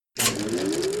This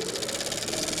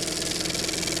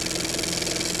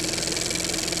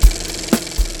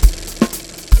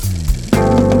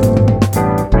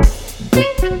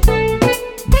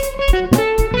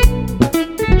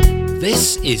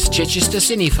is Chichester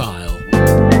Cinephile,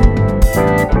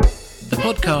 the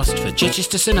podcast for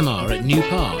Chichester Cinema at New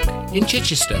Park in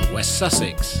Chichester, West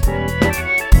Sussex.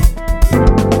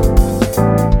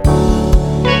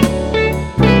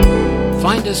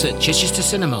 Find us at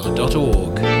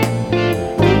chichestercinema.org.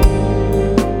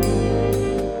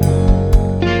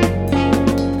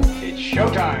 It's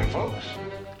showtime, folks.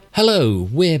 Hello,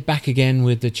 we're back again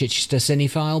with the Chichester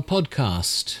Cinephile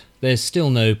podcast. There's still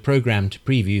no programme to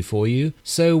preview for you,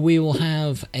 so we will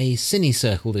have a Cine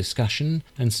Circle discussion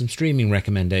and some streaming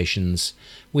recommendations.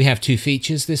 We have two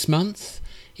features this month.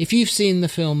 If you've seen the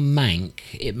film Mank,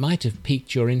 it might have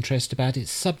piqued your interest about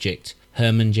its subject,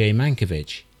 Herman J.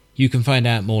 Mankiewicz. You can find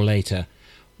out more later.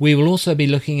 We will also be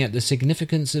looking at the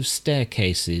significance of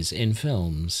staircases in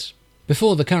films.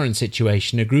 Before the current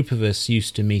situation, a group of us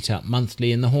used to meet up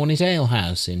monthly in the Hornet Ale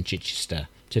House in Chichester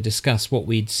to discuss what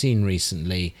we'd seen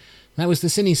recently. That was the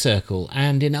Cine Circle,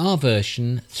 and in our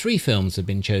version, 3 films have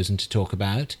been chosen to talk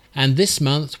about, and this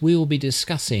month we will be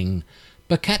discussing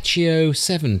Boccaccio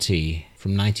 70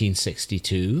 from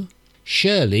 1962,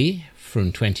 Shirley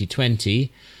from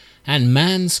 2020, and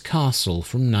Man's Castle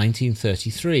from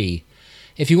 1933.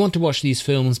 If you want to watch these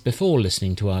films before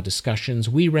listening to our discussions,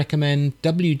 we recommend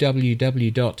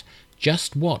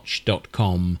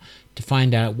www.justwatch.com to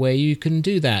find out where you can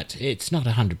do that. It's not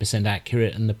 100%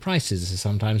 accurate and the prices are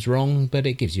sometimes wrong, but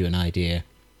it gives you an idea.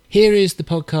 Here is the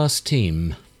podcast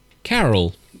team.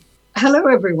 Carol. Hello,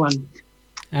 everyone.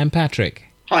 And Patrick.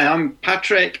 Hi, I'm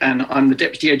Patrick, and I'm the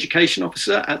Deputy Education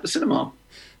Officer at the cinema.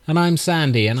 And I'm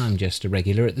Sandy, and I'm just a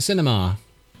regular at the cinema.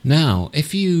 Now,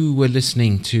 if you were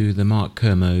listening to the Mark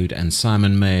Kermode and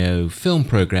Simon Mayo film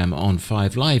programme on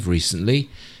 5 Live recently,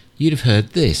 you'd have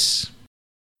heard this.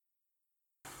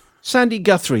 Sandy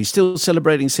Guthrie, still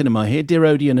celebrating cinema here, dear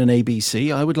Odeon and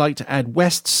ABC. I would like to add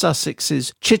West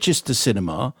Sussex's Chichester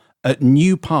Cinema at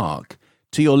New Park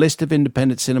to your list of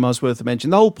independent cinemas worth a mention.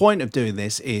 The whole point of doing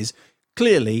this is,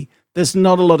 clearly, there's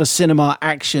not a lot of cinema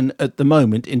action at the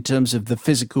moment in terms of the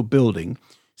physical building.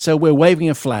 So we're waving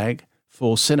a flag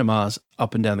for cinemas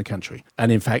up and down the country,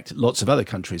 and in fact, lots of other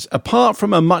countries. Apart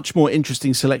from a much more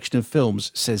interesting selection of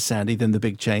films, says Sandy, than the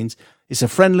big chains, it's a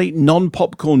friendly,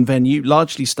 non-popcorn venue,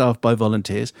 largely staffed by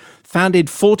volunteers. Founded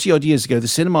 40-odd years ago, the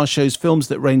cinema shows films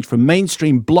that range from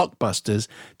mainstream blockbusters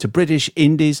to British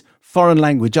indies, foreign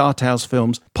language art house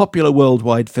films, popular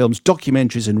worldwide films,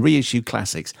 documentaries and reissue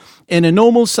classics. In a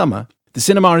normal summer, the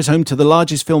cinema is home to the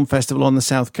largest film festival on the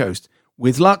South Coast.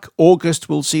 With luck, August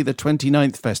will see the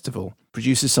 29th festival.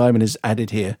 Producer Simon has added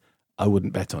here, I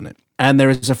wouldn't bet on it. And there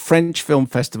is a French film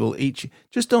festival each.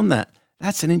 Just on that,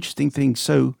 that's an interesting thing.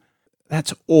 So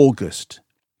that's August.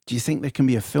 Do you think there can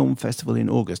be a film festival in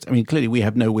August? I mean, clearly we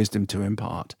have no wisdom to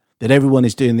impart. That everyone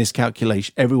is doing this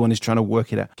calculation. Everyone is trying to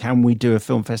work it out. Can we do a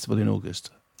film festival in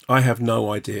August? I have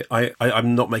no idea.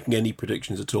 I'm not making any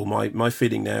predictions at all. My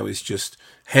feeling now is just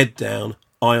head down,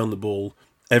 eye on the ball,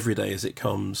 every day as it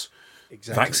comes.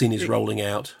 Exactly. Vaccine is rolling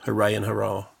out. Hooray and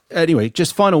hurrah. Anyway,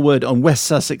 just final word on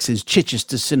West Sussex's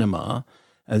Chichester Cinema.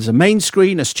 There's a main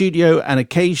screen, a studio, and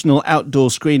occasional outdoor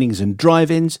screenings and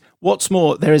drive-ins. What's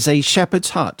more, there is a shepherd's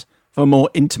hut for more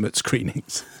intimate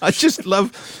screenings. I just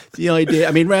love the idea.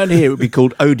 I mean, round here it would be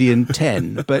called Odeon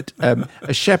 10, but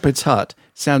a shepherd's hut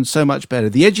sounds so much better.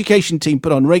 The education team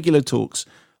put on regular talks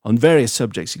on various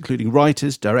subjects, including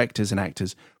writers, directors, and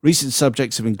actors. Recent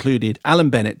subjects have included Alan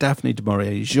Bennett, Daphne du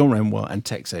Maurier, Jean Renoir, and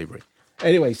Tex Avery.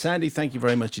 Anyway, Sandy, thank you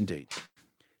very much indeed.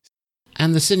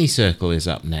 And the Cine Circle is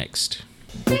up next.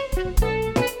 Good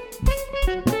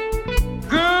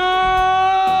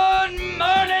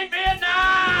morning,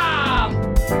 Vietnam!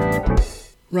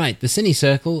 Right, the Cine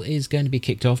Circle is going to be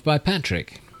kicked off by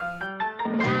Patrick.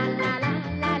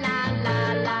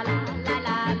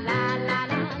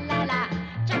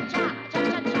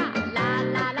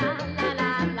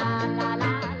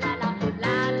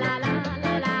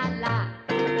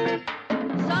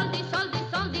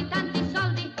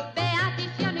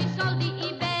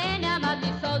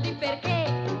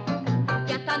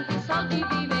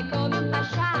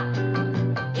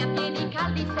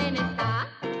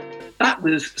 That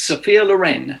was Sophia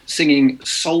Loren singing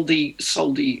Soldi,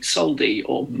 Soldi, Soldi,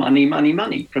 or Money, Money,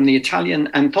 Money, from the Italian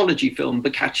anthology film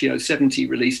Boccaccio 70,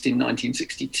 released in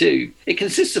 1962. It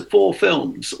consists of 4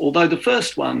 films, although the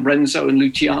first one, Renzo and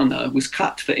Luciana, was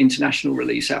cut for international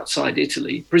release outside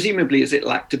Italy, presumably as it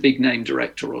lacked a big-name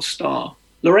director or star.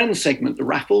 Loren's segment, The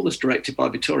Raffle, was directed by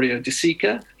Vittorio De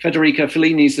Sica. Federico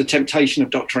Fellini's The Temptation of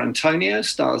Dr. Antonio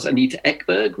stars Anita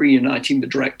Ekberg, reuniting the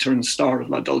director and star of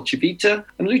La Dolce Vita.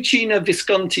 And Luchino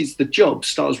Visconti's The Job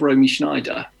stars Romy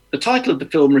Schneider. The title of the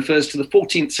film refers to the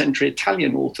 14th century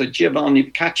Italian author Giovanni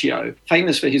Boccaccio,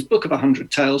 famous for his Book of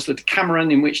 100 Tales, the Decameron,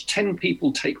 in which 10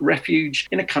 people take refuge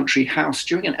in a country house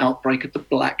during an outbreak of the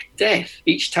Black Death,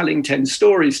 each telling 10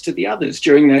 stories to the others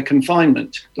during their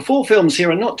confinement. The 4 films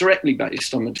here are not directly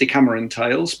based on the Decameron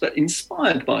tales, but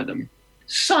inspired by them.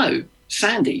 So,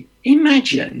 Sandy,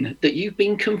 imagine that you've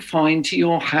been confined to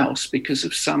your house because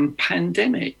of some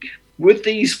pandemic. Would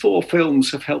these 4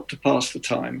 films have helped to pass the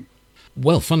time?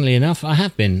 Well, funnily enough, I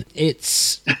have been.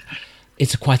 It's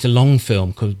quite a long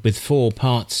film, 'cause with 4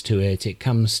 parts to it. It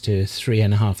comes to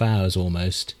 3.5 hours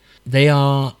almost. They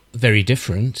are very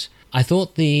different. I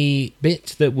thought the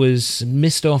bit that was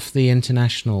missed off the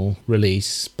international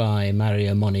release by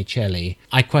Mario Monicelli,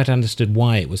 I quite understood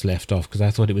why it was left off, because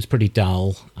I thought it was pretty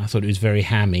dull. I thought it was very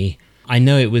hammy. I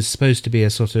know it was supposed to be a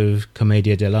sort of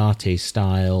commedia dell'arte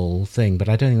style thing, but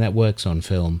I don't think that works on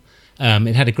film.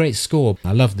 It had a great score.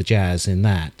 I loved the jazz in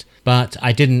that, but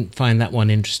I didn't find that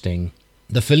one interesting.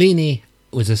 The Fellini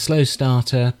was a slow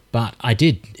starter, but I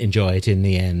did enjoy it in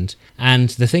the end. And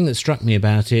the thing that struck me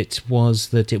about it was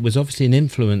that it was obviously an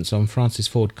influence on Francis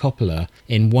Ford Coppola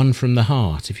in One from the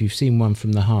Heart. If you've seen One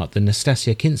from the Heart, the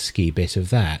Nastasia Kinski bit of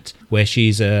that, where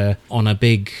she's on a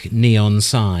big neon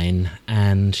sign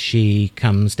and she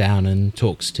comes down and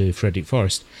talks to Frederick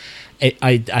Forrest.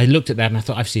 I looked at that and I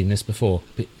thought, I've seen this before.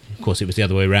 Of course, it was the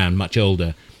other way around, much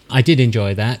older. I did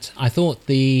enjoy that. I thought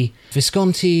the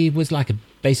Visconti was like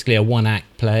basically a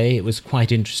one-act play. It was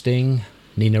quite interesting.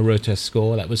 Nino Rota's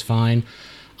score, that was fine.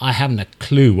 I haven't a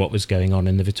clue what was going on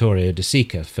in the Vittorio De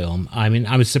Sica film. I mean,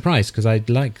 I was surprised because I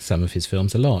like some of his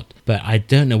films a lot, but I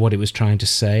don't know what it was trying to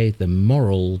say. The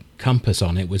moral compass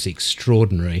on it was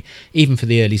extraordinary. Even for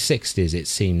the early 60s, it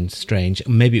seemed strange.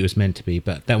 Maybe it was meant to be,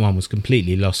 but that one was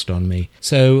completely lost on me.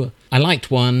 So I liked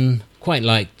one, quite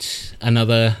liked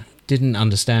another, didn't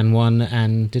understand one,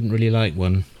 and didn't really like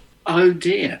one. Oh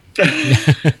dear.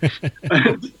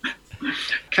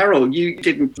 Carol, you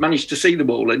didn't manage to see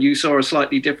them all, and you saw a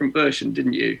slightly different version,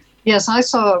 didn't you? Yes, I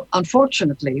saw,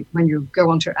 unfortunately, when you go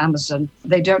onto Amazon,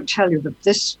 they don't tell you that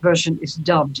this version is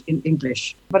dubbed in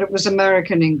English. But it was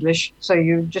American English, so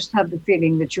you just had the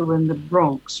feeling that you were in the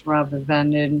Bronx rather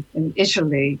than in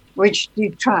Italy, which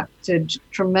detracted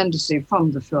tremendously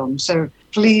from the film. So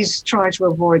please try to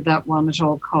avoid that one at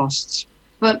all costs.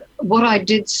 But what I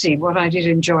did see, what I did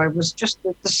enjoy, was just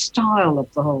the style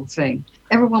of the whole thing.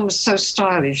 Everyone was so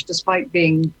stylish, despite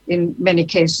being, in many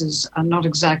cases, not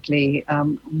exactly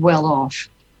well off.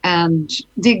 And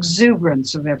the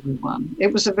exuberance of everyone.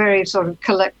 It was a very sort of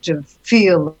collective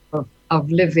feel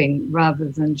of living, rather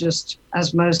than just,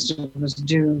 as most of us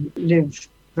do, live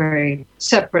very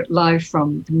separate life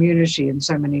from community in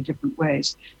so many different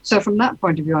ways. So from that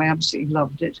point of view, I absolutely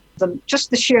loved it.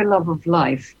 Just the sheer love of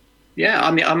life. Yeah,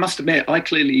 I mean, I must admit, I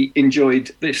clearly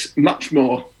enjoyed this much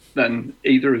more than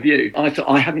either of you. I thought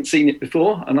I hadn't seen it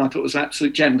before, and I thought it was an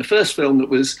absolute gem. The first film that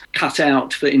was cut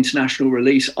out for international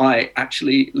release, I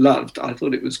actually loved. I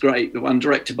thought it was great. The one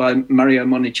directed by Mario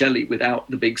Monicelli without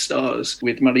the big stars,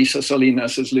 with Marisa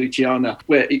Solinas as Luciana,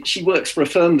 where she works for a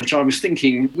firm which I was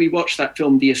thinking, we watched that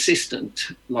film The Assistant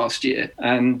last year,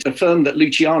 and the firm that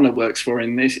Luciana works for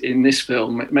in this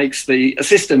film, it makes the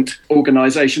assistant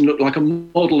organisation look like a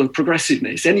model of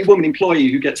progressiveness. Any woman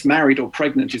employee who gets married or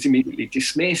pregnant is immediately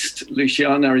dismissed.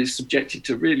 Luciana is subjected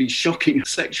to really shocking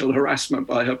sexual harassment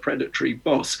by her predatory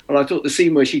boss. But I thought the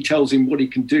scene where she tells him what he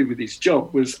can do with his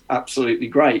job was absolutely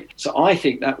great. So I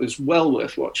think that was well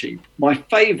worth watching. My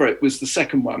favourite was the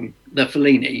second one, the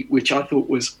Fellini, which I thought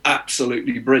was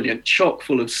absolutely brilliant, chock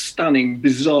full of stunning,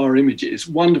 bizarre images,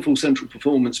 wonderful central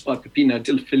performance by Peppino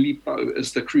Del Filippo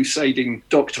as the crusading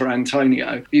Dr.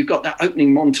 Antonio. You've got that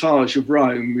opening montage of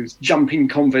Rome with jumping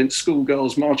convent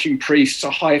schoolgirls, marching priests,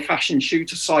 a high fashion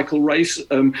shoot, a cycle race,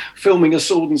 filming a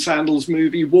sword and sandals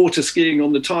movie, water skiing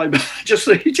on the Tiber.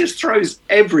 He just throws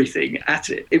everything at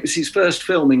it. It was his first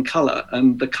film in colour,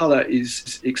 and the colour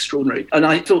is extraordinary. And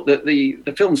I thought that the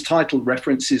film's title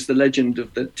references the legend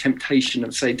of the temptation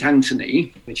of St.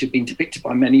 Anthony, which had been depicted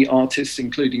by many artists,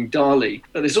 including Dali.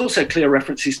 But there's also clear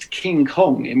references to King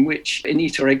Kong, in which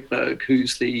Anita Ekberg,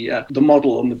 who's the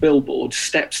model on the billboard,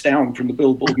 steps down from the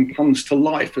billboard and comes to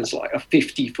life as like a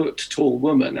 50-foot tall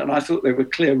woman. And I thought there were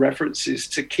clear references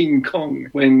to King Kong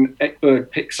when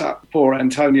Ekberg picks up poor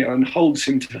Antonio and holds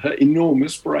him to her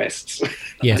enormous breasts.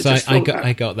 Yes,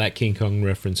 I got that King Kong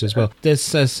reference as well.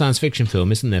 There's a science fiction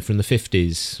film, isn't there, from the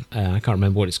 50s? I can't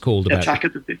remember what it's called. called about Attack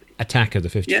of the 50. Attack of the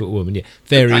 50-Foot Yeah. Woman. Yeah,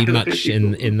 very Attack of the much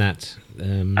 50-Foot in that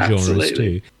genre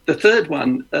too. The third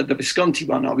one, the Visconti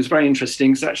one, I was very interested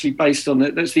in. It's actually based on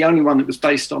that's the only one that was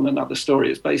based on another story.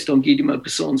 It's based on Guy de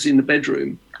Maupassant's In the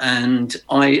Bedroom. And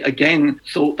I, again,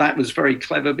 thought that was very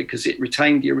clever because it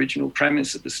retained the original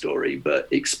premise of the story, but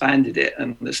expanded it.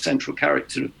 And the central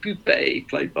character of Poupée,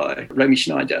 played by Romy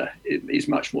Schneider, is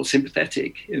much more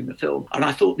sympathetic in the film. And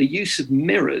I thought the use of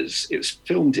mirrors, it was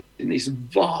filmed in this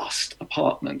vast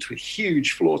apartment with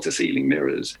huge floor-to-ceiling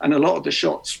mirrors. And a lot of the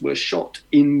shots were shot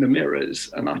in the mirrors.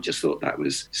 And I just thought that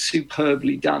was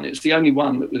superbly done. It was the only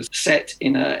one that was set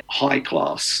in a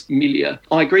high-class milieu.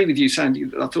 I agree with you, Sandy,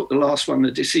 that I thought the last one, the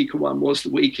De Sica one, was the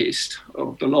weakest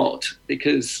of the lot,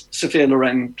 because Sophia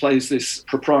Loren plays this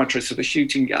proprietress of a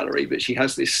shooting gallery, but she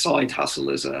has this side hustle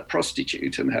as a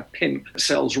prostitute, and her pimp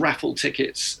sells raffle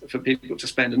tickets for people to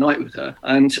spend a night with her.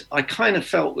 And I kind of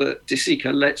felt that De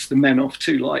Sica lets the men off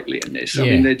too lightly in this. I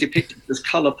mean, they're depicted as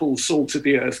colourful,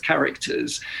 salt-of-the-earth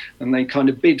characters, and they kind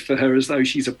of bid for her as though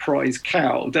she's a prize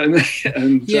cow, don't they?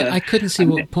 And, I couldn't see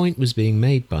what point was being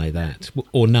made by that,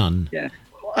 or none. Yeah.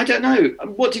 I don't know.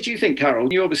 What did you think, Carol?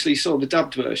 You obviously saw the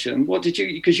dubbed version. What did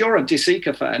you... Because you're a De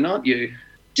Sica fan, aren't you?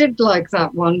 Did like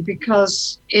that one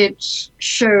because it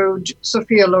showed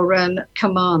Sophia Loren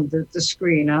command the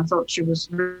screen. I thought she was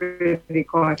really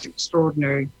quite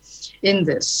extraordinary in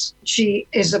this. She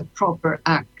is a proper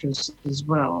actress as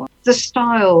well. The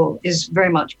style is very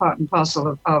much part and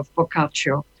parcel of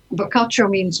Boccaccio. Boccaccio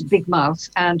means big mouth,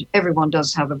 and everyone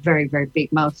does have a very, very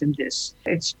big mouth in this.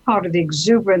 It's part of the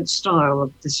exuberant style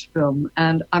of this film,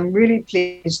 and I'm really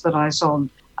pleased that I saw them.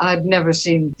 I'd never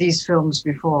seen these films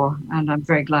before, and I'm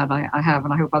very glad I have,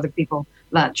 and I hope other people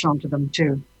latch onto them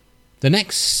too. The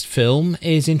next film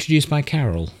is introduced by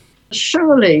Carol.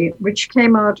 Shirley, which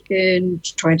came out in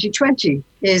 2020,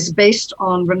 is based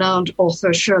on renowned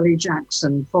author Shirley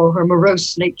Jackson for her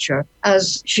morose nature,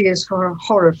 as she is for her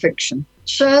horror fiction.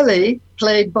 Shirley,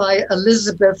 played by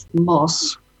Elizabeth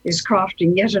Moss, is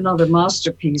crafting yet another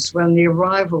masterpiece when the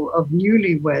arrival of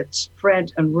newlyweds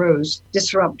Fred and Rose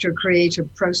disrupt her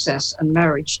creative process and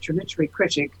marriage to literary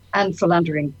critic and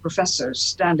philandering professor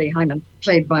Stanley Hyman,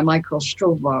 played by Michael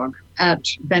Stuhlbarg, at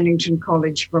Bennington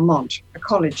College, Vermont, a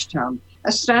college town.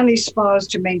 As Stanley spars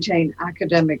to maintain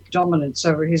academic dominance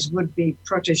over his would-be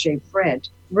protege Fred,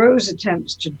 Rose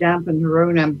attempts to dampen her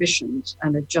own ambitions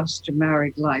and adjust to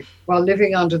married life while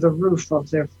living under the roof of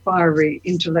their fiery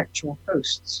intellectual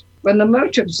hosts. When the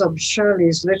motives of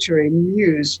Shirley's literary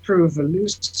muse prove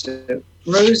elusive,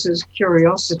 Rose's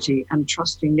curiosity and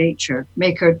trusting nature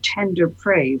make her tender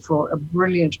prey for a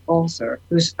brilliant author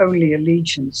whose only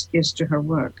allegiance is to her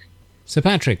work. So,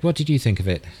 Patrick, what did you think of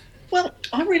it? Well,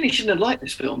 I really shouldn't have liked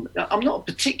this film. I'm not a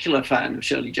particular fan of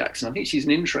Shirley Jackson. I think she's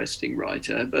an interesting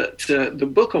writer, but the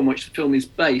book on which the film is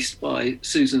based by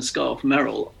Susan Scarf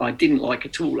Merrill, I didn't like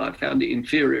at all. I found it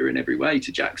inferior in every way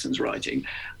to Jackson's writing.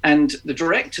 And the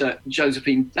director,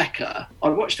 Josephine Becker, I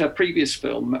watched her previous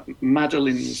film,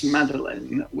 Madeline's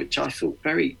Madeleine, which I thought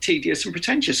very tedious and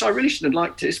pretentious. I really shouldn't have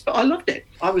liked this, but I loved it.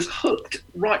 I was hooked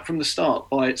right from the start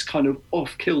by its kind of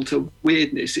off-kilter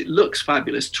weirdness. It looks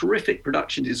fabulous. Terrific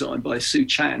production design by Sue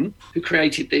Chan, who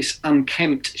created this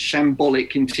unkempt,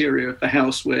 shambolic interior of the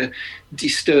house where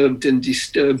disturbed and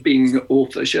disturbing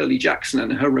author Shirley Jackson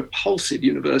and her repulsive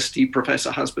university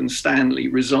professor husband Stanley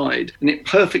reside. And it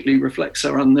perfectly reflects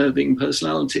her unnerving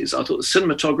personalities. I thought the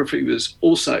cinematography was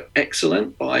also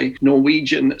excellent by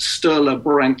Norwegian Sturla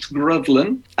Brandt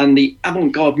Grøvlen, and the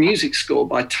avant-garde music score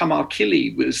by Tamar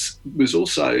Kili was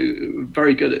also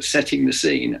very good at setting the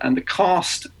scene, and the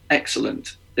cast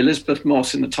excellent. Elizabeth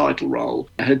Moss in the title role.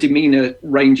 Her demeanour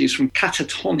ranges from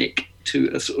catatonic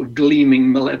to a sort of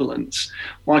gleaming malevolence.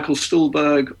 Michael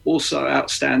Stuhlbarg, also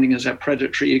outstanding as a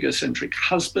predatory, egocentric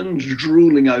husband,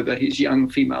 drooling over his young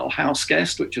female house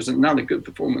guest, which was another good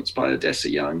performance by Odessa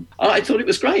Young. I thought it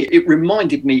was great. It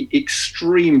reminded me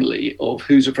extremely of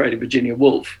Who's Afraid of Virginia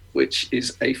Woolf, which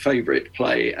is a favourite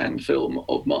play and film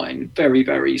of mine. Very,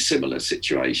 very similar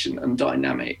situation and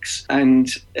dynamics. And,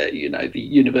 the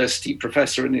university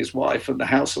professor and his wife and the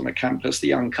house on the campus, the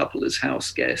young couple as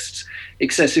house guests,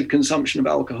 excessive consumption of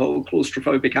alcohol,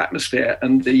 claustrophobic atmosphere,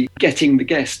 and the getting the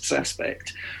guests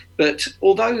aspect. But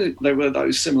although there were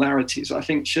those similarities, I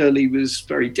think Shirley was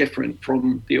very different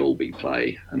from the Albee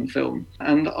play and film.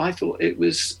 And I thought it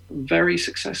was very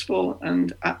successful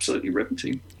and absolutely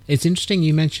riveting. It's interesting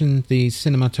you mentioned the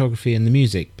cinematography and the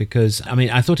music because,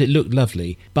 I thought it looked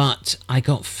lovely, but I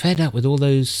got fed up with all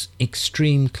those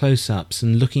extreme close-ups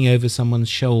and looking over someone's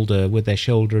shoulder with their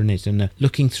shoulder in it and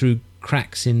looking through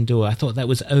cracks in door. I thought that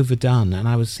was overdone, and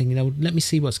I was thinking, oh, let me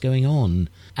see what's going on.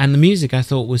 And the music I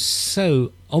thought was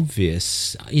so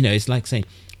obvious. You know, it's like saying,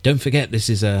 don't forget this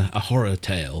is a horror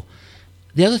tale.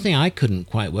 The other thing I couldn't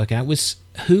quite work out was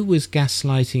who was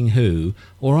gaslighting who,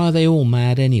 or are they all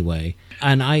mad anyway?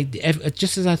 And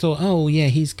just as I thought, oh yeah,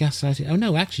 he's gaslighting. Oh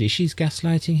no, actually, she's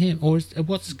gaslighting him. Or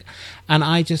what's? And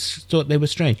I just thought they were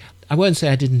strange. I won't say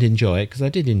I didn't enjoy it, because I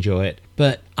did enjoy it,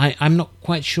 but I'm not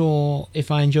quite sure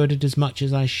if I enjoyed it as much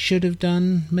as I should have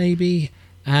done, maybe.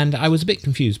 And I was a bit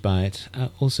confused by it.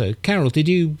 Also, Carol, did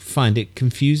you find it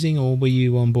confusing, or were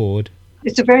you on board?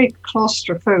 It's a very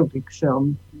claustrophobic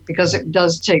film, because it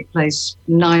does take place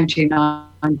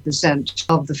 99%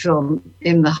 of the film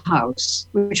in the house,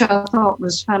 which I thought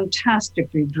was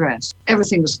fantastically dressed.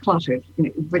 Everything was cluttered,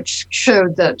 which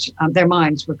showed that their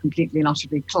minds were completely and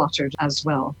utterly cluttered as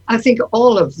well. I think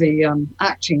all of the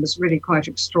acting was really quite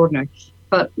extraordinary.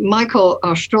 But Michael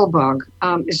Stuhlbarg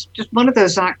is just one of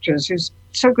those actors who's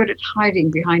so good at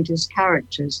hiding behind his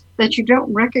characters that you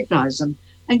don't recognize them.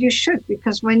 And you should,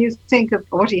 because when you think of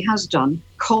what he has done,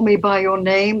 Call Me By Your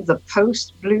Name, The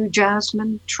Post, Blue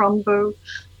Jasmine, Trumbo,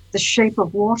 The Shape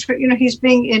of Water, he's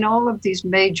being in all of these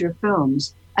major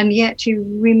films, and yet he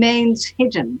remains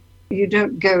hidden. You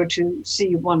don't go to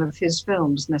see one of his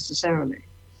films necessarily.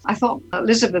 I thought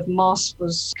Elizabeth Moss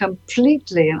was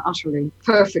completely and utterly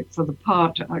perfect for the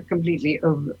part, completely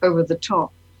over the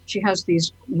top. She has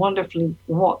these wonderfully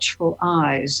watchful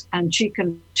eyes, and she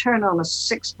can turn on a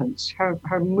sixpence.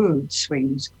 Her mood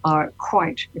swings are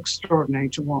quite extraordinary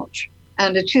to watch.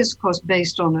 And it is, of course,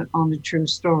 based on a true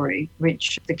story,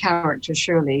 which the character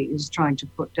Shirley is trying to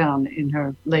put down in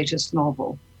her latest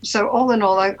novel. So all in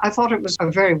all, I thought it was a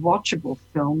very watchable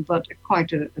film, but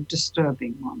quite a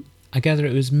disturbing one. I gather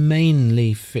it was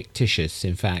mainly fictitious,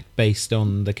 in fact, based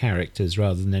on the characters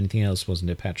rather than anything else,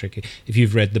 wasn't it, Patrick? If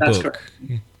you've read the book. Correct.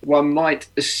 Yeah. One might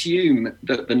assume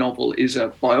that the novel is a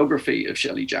biography of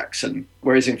Shirley Jackson,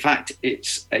 whereas in fact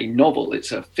it's a novel.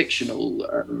 It's a fictional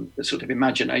sort of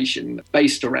imagination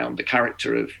based around the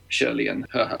character of Shirley and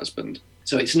her husband.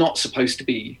 So it's not supposed to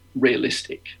be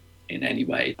realistic in any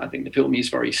way. I think the film is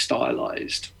very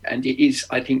stylized, and it is,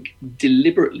 I think,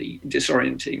 deliberately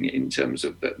disorienting in terms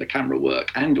of the camera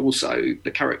work, and also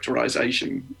the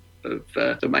characterization of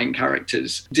the main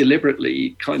characters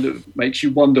deliberately kind of makes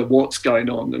you wonder what's going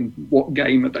on and what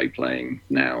game are they playing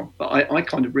now. But I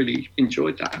kind of really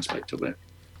enjoyed that aspect of it.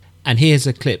 And here's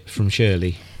a clip from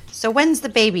Shirley. So when's the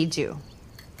baby due?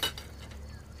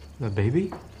 The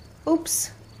baby?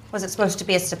 Oops. Was it supposed to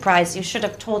be a surprise? You should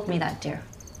have told me that, dear.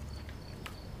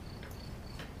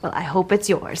 Well, I hope it's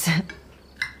yours.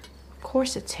 Of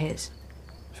course it's his.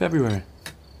 February.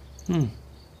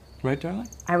 Right, darling?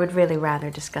 I would really rather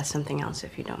discuss something else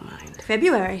if you don't mind.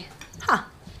 February? Huh.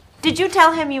 Did you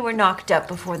tell him you were knocked up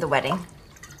before the wedding?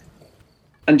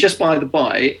 And just by the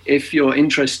by, if you're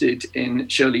interested in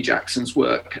Shirley Jackson's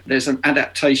work, there's an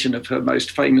adaptation of her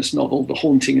most famous novel, The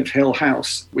Haunting of Hill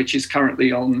House, which is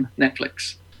currently on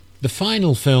Netflix. The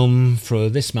final film for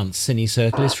this month's Cine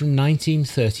Circle is from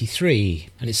 1933,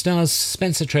 and it stars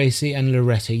Spencer Tracy and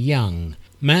Loretta Young.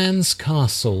 Man's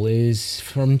Castle is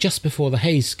from just before the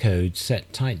Hays Code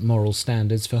set tight moral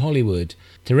standards for Hollywood.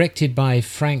 Directed by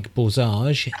Frank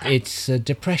Borzage, it's a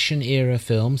Depression-era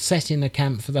film set in a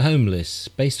camp for the homeless,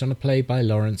 based on a play by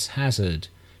Lawrence Hazard.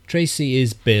 Tracy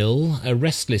is Bill, a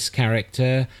restless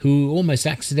character who almost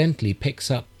accidentally picks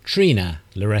up Trina,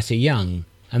 Loretta Young,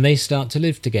 and they start to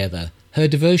live together. Her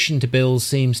devotion to Bill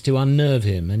seems to unnerve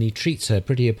him, and he treats her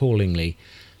pretty appallingly.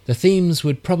 The themes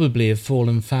would probably have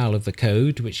fallen foul of the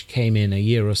code, which came in a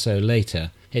year or so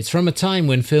later. It's from a time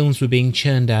when films were being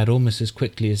churned out almost as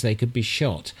quickly as they could be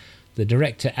shot. The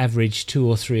director averaged 2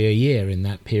 or 3 a year in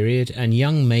that period, and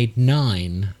Young made 9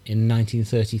 in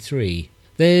 1933.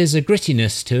 There's a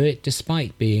grittiness to it,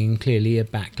 despite being clearly a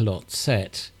backlot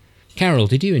set. Carol,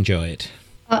 did you enjoy it?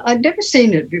 I'd never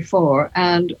seen it before,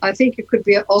 and I think it could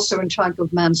be also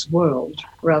entitled Man's World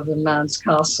rather than Man's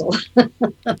Castle.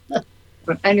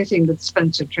 But anything with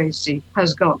Spencer Tracy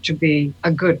has got to be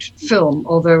a good film,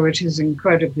 although it is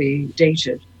incredibly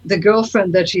dated. The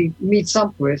girlfriend that he meets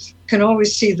up with can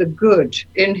always see the good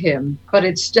in him, but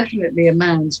it's definitely a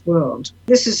man's world.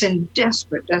 This is in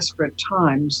desperate, desperate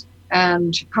times,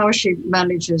 and how she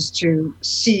manages to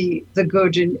see the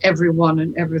good in everyone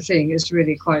and everything is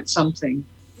really quite something.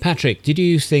 Patrick, did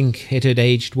you think it had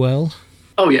aged well?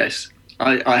 Oh, yes.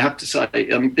 I have to say,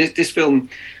 I mean, this film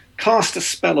cast a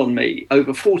spell on me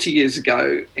over 40 years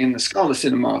ago in the Scala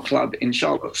Cinema Club in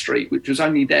Charlotte Street, which was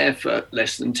only there for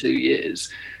less than 2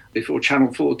 years. before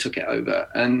Channel 4 took it over.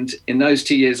 And in those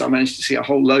 2 years, I managed to see a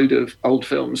whole load of old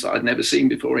films that I'd never seen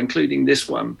before, including this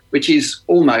one, which is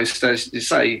almost, as you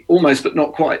say, almost but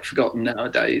not quite forgotten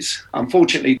nowadays.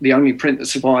 Unfortunately, the only print that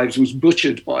survives was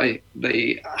butchered by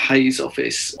the Hayes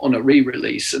office on a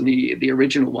re-release, and the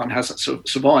original one hasn't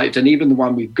survived. And even the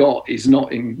one we've got is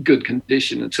not in good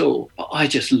condition at all. But I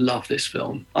just love this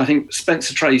film. I think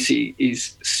Spencer Tracy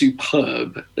is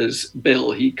superb as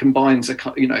Bill. He combines a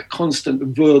constant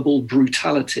verbal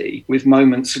brutality with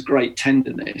moments of great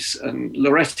tenderness. And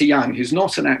Loretta Young, who's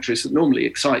not an actress that normally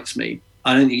excites me,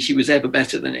 I don't think she was ever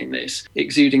better than in this,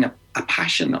 exuding a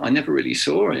passion that I never really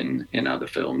saw in other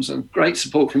films. And great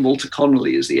support from Walter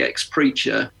Connolly as the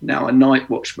ex-preacher, now a night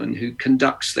watchman who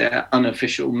conducts their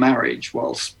unofficial marriage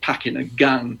whilst packing a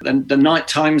gun. Then the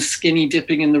nighttime skinny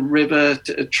dipping in the river,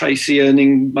 Tracy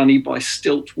earning money by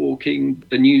stilt walking,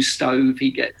 the new stove, he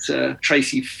gets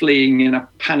Tracy fleeing in a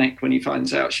panic when he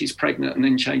finds out she's pregnant and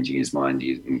then changing his mind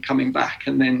and coming back.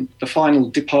 And then the final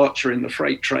departure in the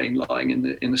freight train lying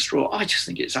in the straw. I just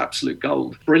think it's absolute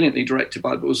gold. Brilliantly directed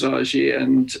by Borzage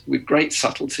and with great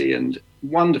subtlety and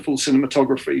wonderful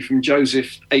cinematography from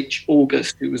Joseph H.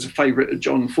 August, who was a favourite of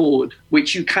John Ford,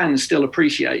 which you can still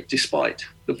appreciate despite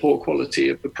the poor quality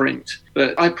of the print.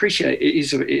 But I appreciate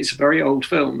it's a very old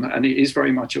film and it is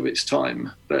very much of its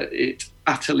time, but it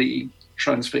utterly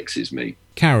transfixes me.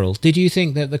 Carol, did you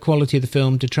think that the quality of the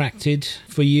film detracted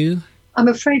for you? I'm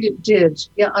afraid it did.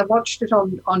 Yeah, I watched it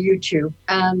on YouTube,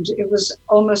 and it was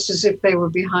almost as if they were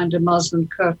behind a muslin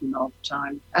curtain all the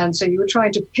time. And so you were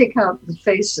trying to pick out the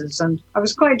faces, and I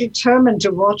was quite determined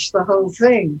to watch the whole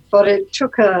thing, but it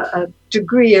took a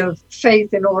degree of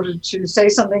faith in order to say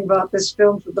something about this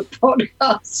film for the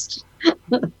podcast.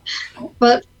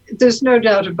 But there's no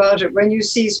doubt about it. When you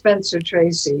see Spencer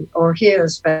Tracy or hear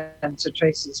Spencer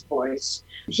Tracy's voice,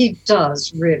 he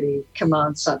does really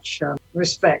command such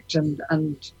respect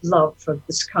and love for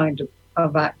this kind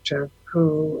of actor,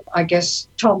 who I guess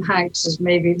Tom Hanks is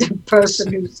maybe the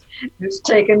person who's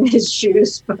taken his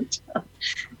shoes, but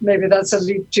maybe that's a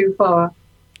leap too far.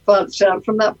 But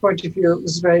from that point of view, it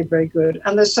was very, very good.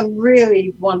 And there's some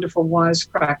really wonderful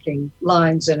wisecracking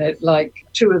lines in it, like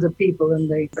two of the people in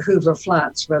the Hoover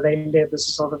Flats where they live as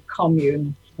a sort of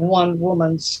commune. One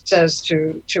woman says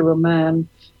to a man,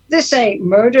 "This ain't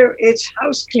murder, it's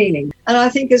house cleaning." And I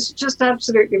think it's just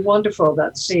absolutely wonderful,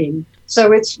 that scene.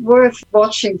 So it's worth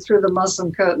watching through the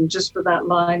muslin curtain just for that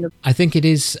line. I think it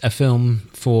is a film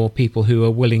for people who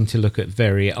are willing to look at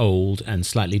very old and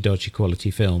slightly dodgy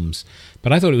quality films.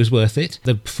 But I thought it was worth it.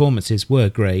 The performances were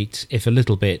great, if a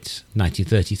little bit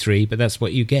 1933, but that's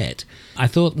what you get. I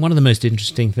thought one of the most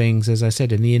interesting things, as I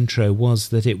said in the intro, was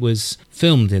that it was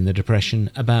filmed in the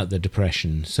Depression, about the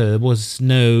Depression. So there was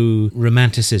no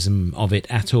romanticism of it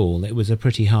at all. It was a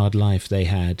pretty hard life they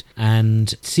had.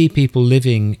 And see people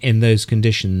living in those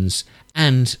conditions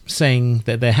and saying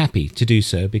that they're happy to do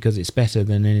so because it's better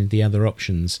than any of the other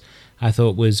options, I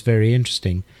thought was very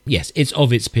interesting. Yes, it's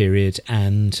of its period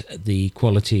and the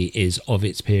quality is of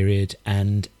its period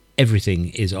and everything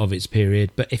is of its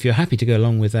period. But if you're happy to go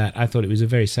along with that, I thought it was a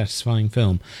very satisfying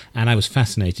film and I was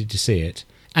fascinated to see it.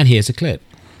 And here's a clip.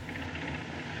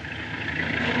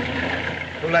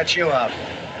 Who let you out?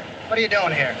 What are you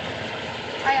doing here?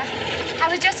 I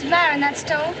was just admiring that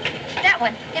stove. That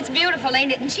one. It's beautiful,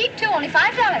 ain't it? And cheap, too. Only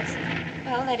 $5.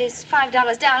 Well, that is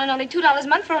 $5 down and only $2 a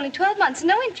month for only 12 months.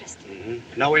 No interest.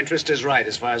 Mm-hmm. No interest is right,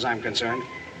 as far as I'm concerned.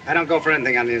 I don't go for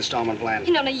anything on the installment plan.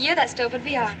 In only a year, that stove would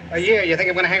be out. A year? You think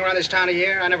I'm going to hang around this town a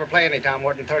year? I never play any town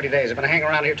more than 30 days. I've been hanging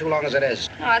around here too long as it is.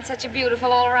 Oh, it's such a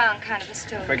beautiful all-around kind of a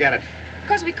stove. Forget it. Of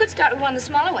course, we could start with one of the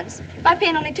smaller ones by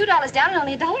paying only $2 down and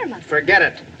only $1 a month. Forget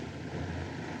it.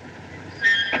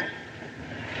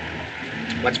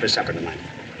 What's for supper tonight?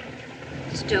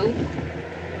 Stew.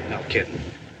 No kidding.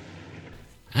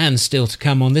 And still to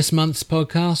come on this month's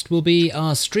podcast will be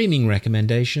our streaming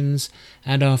recommendations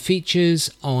and our features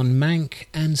on Mank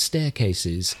and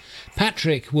Staircases.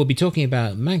 Patrick will be talking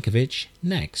about Mankiewicz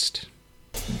next.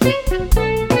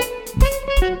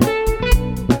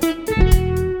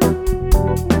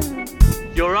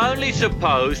 You're only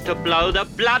supposed to blow the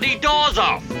bloody doors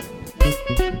off.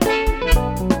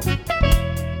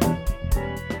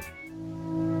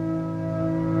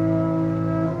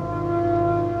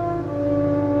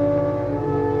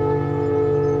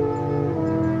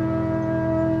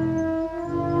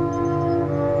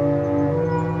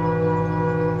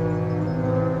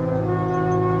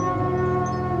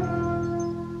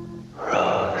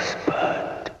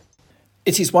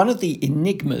 It is one of the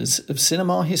enigmas of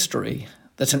cinema history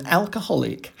that an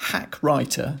alcoholic hack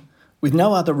writer, with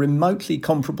no other remotely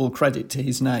comparable credit to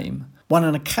his name, won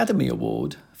an Academy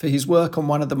Award for his work on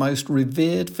one of the most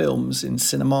revered films in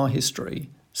cinema history,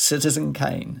 Citizen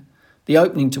Kane, the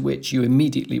opening to which you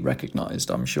immediately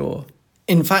recognised, I'm sure.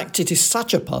 In fact, it is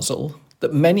such a puzzle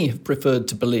that many have preferred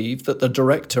to believe that the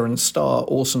director and star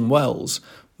Orson Welles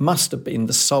must have been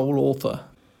the sole author.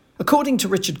 According to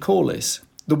Richard Corliss,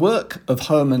 the work of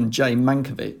Herman J.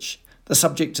 Mankiewicz, the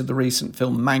subject of the recent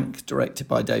film Mank, directed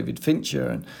by David Fincher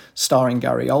and starring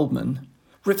Gary Oldman,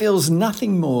 reveals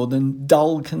nothing more than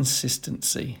dull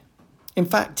consistency. In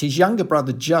fact, his younger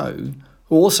brother Joe,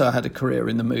 who also had a career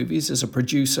in the movies as a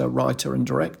producer, writer and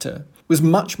director, was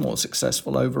much more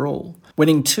successful overall,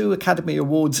 winning 2 Academy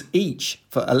Awards each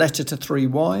for A Letter to Three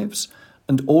Wives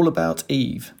and All About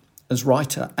Eve as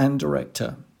writer and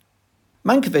director.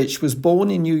 Mankiewicz was born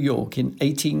in New York in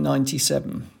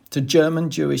 1897 to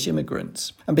German Jewish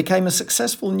immigrants and became a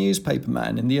successful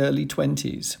newspaperman in the early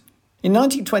 20s. In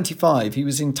 1925, he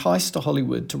was enticed to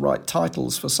Hollywood to write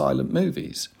titles for silent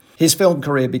movies. His film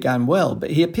career began well,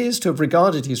 but he appears to have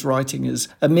regarded his writing as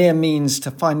a mere means to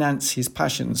finance his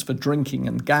passions for drinking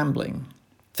and gambling.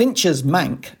 Fincher's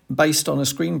Mank, based on a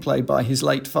screenplay by his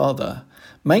late father,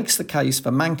 makes the case for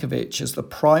Mankiewicz as the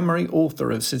primary author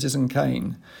of Citizen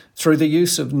Kane through the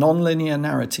use of non-linear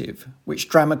narrative, which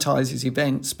dramatises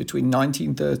events between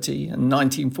 1930 and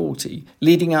 1940,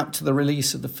 leading up to the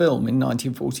release of the film in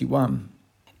 1941.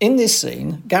 In this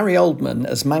scene, Gary Oldman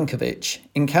as Mankiewicz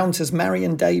encounters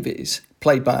Marion Davies,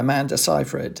 played by Amanda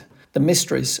Seyfried, the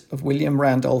mistress of William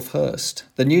Randolph Hearst,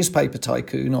 the newspaper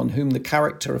tycoon on whom the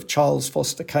character of Charles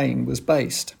Foster Kane was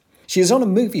based. She is on a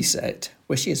movie set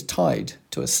where she is tied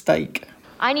to a stake.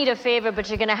 I need a favor, but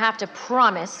you're gonna have to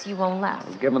promise you won't laugh.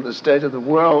 Given the state of the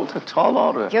world, a tall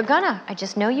order. You're gonna. I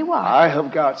just know you are. I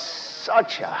have got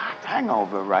such a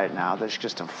hangover right now, there's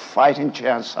just a fighting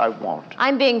chance I won't.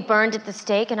 I'm being burned at the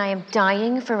stake, and I am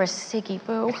dying for a ciggy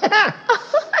boo.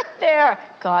 There.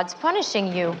 God's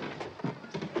punishing you.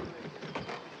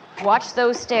 Watch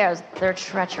those stairs. They're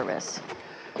treacherous.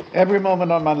 Every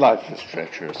moment of my life is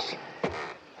treacherous.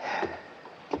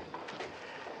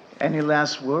 Any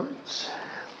last words?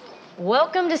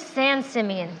 Welcome to San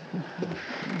Simeon.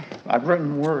 I've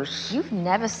written worse. You've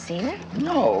never seen it?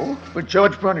 No, but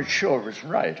George Bernard Shaw was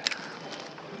right.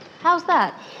 How's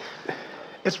that?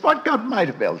 It's what got my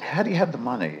built, had he had the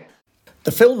money.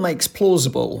 The film makes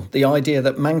plausible the idea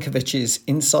that Mankiewicz's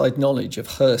inside knowledge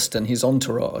of Hearst and his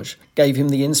entourage gave him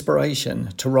the inspiration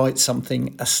to write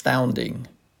something astounding,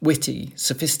 witty,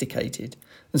 sophisticated,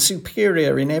 and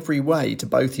superior in every way to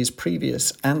both his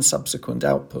previous and subsequent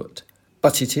output.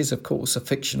 But it is, of course, a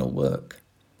fictional work.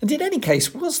 And in any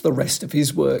case, was the rest of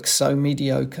his work so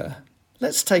mediocre?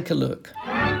 Let's take a look.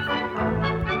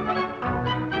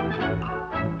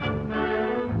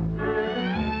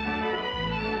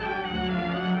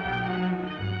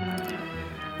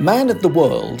 Man of the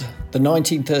World, the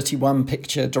 1931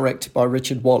 picture directed by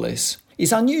Richard Wallace,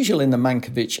 is unusual in the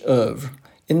Mankiewicz oeuvre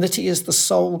in that he is the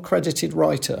sole credited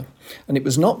writer, and it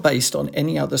was not based on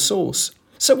any other source.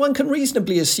 So one can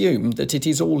reasonably assume that it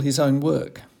is all his own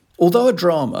work. Although a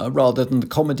drama rather than the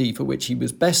comedy for which he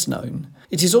was best known,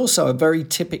 it is also a very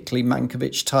typically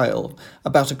Mankiewicz tale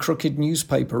about a crooked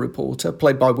newspaper reporter,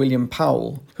 played by William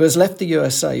Powell, who has left the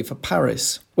USA for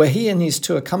Paris, where he and his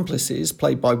 2 accomplices,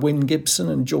 played by Wynne Gibson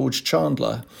and George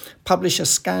Chandler, publish a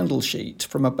scandal sheet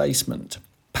from a basement.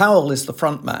 Powell is the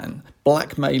front man,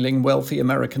 blackmailing wealthy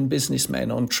American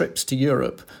businessmen on trips to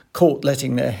Europe, caught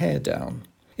letting their hair down.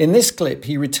 In this clip,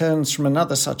 he returns from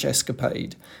another such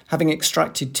escapade, having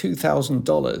extracted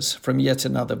 $2,000 from yet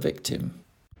another victim.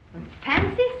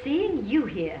 Fancy seeing you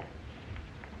here.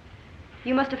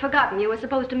 You must have forgotten you were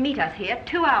supposed to meet us here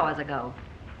 2 hours ago.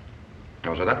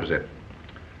 Oh, so that was it.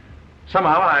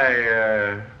 Somehow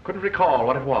I couldn't recall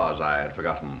what it was I had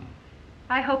forgotten.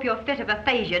 I hope your fit of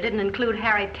aphasia didn't include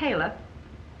Harry Taylor.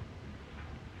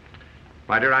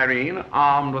 My dear Irene,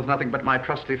 armed with nothing but my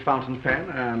trusty fountain pen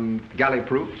and galley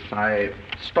proofs, I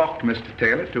stalked Mr.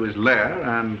 Taylor to his lair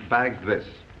and bagged this.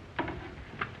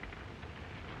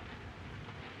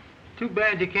 Too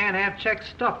bad you can't have checks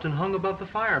stuffed and hung above the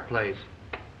fireplace.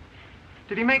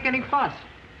 Did he make any fuss?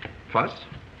 Fuss?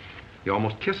 He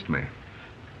almost kissed me.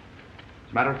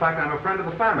 As a matter of fact, I'm a friend of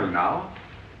the family now.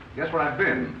 Guess where I've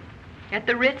been? At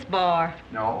the Ritz bar.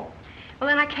 No. Well,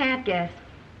 then I can't guess.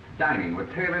 Dining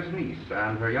with Taylor's niece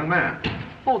and her young man.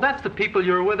 Oh, that's the people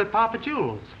you were with at Papa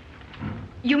Jules.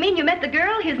 You mean you met the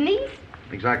girl, his niece?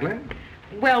 Exactly.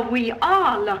 Well, we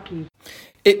are lucky.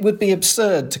 It would be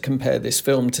absurd to compare this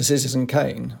film to Citizen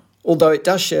Kane, although it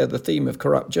does share the theme of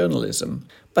corrupt journalism,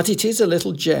 but it is a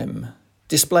little gem,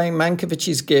 displaying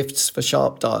Mankiewicz's gifts for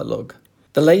sharp dialogue.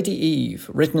 The Lady Eve,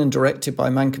 written and directed by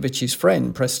Mankiewicz'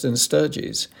 friend Preston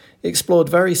Sturges, explored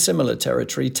very similar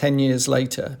territory 10 years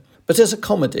later, but as a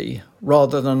comedy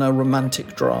rather than a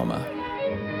romantic drama.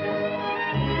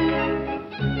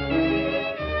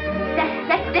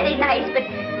 That's very nice,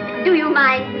 but do you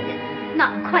mind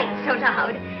not quite so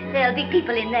loud? There'll be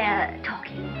people in there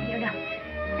talking, you know.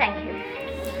 Thank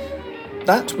you.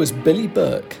 That was Billie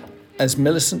Burke as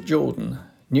Millicent Jordan,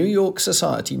 New York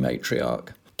Society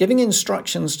matriarch, giving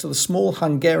instructions to the small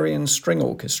Hungarian string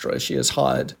orchestra she has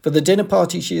hired for the dinner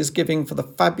party she is giving for the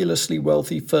fabulously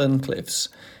wealthy Ferncliffs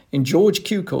in George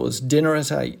Cukor's Dinner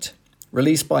at 8,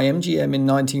 released by MGM in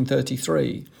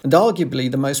 1933, and arguably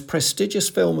the most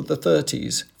prestigious film of the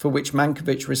 30s for which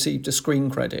Mankiewicz received a screen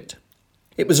credit.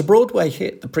 It was a Broadway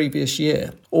hit the previous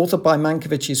year, authored by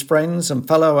Mankiewicz's friends and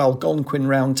fellow Algonquin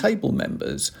Round Table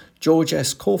members George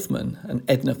S. Kaufman and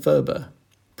Edna Ferber.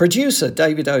 Producer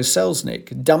David O.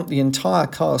 Selznick dumped the entire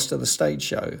cast of the stage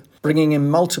show, bringing in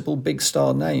multiple big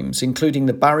star names, including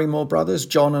the Barrymore brothers,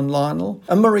 John and Lionel,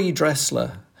 and Marie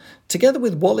Dressler, together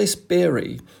with Wallace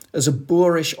Beery as a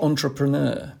boorish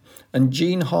entrepreneur and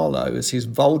Jean Harlow as his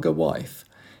vulgar wife,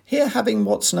 here having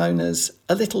what's known as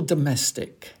a little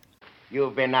domestic.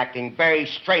 You've been acting very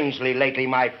strangely lately,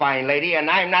 my fine lady, and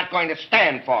I'm not going to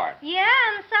stand for it. Yeah,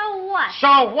 and so what?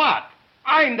 So what?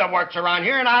 I'm the works around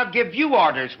here, and I'll give you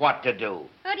orders what to do.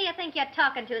 Who do you think you're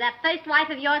talking to? That first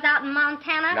wife of yours out in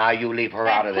Montana? Now you leave her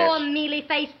out of That this. poor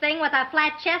mealy-faced thing with her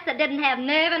flat chest that didn't have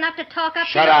nerve enough to talk up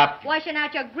Shut to you, up. washing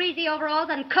out your greasy overalls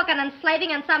and cooking and slaving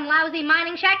in some lousy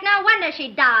mining shack. No wonder she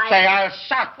died. Say, I'll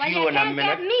sock Well, you in a can't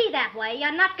minute. get me that way.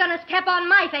 You're not going to step on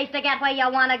my face to get where you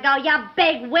want to go, you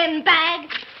big windbag.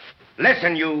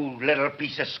 Listen, you little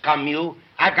piece of scum, you.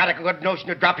 I've got a good notion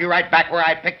to drop you right back where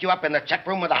I picked you up in the check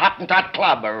room of the Hottentot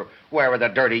Club, or wherever the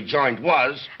dirty joint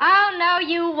was. Oh, no,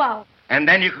 you won't. And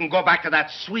then you can go back to that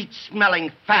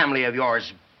sweet-smelling family of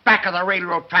yours, back of the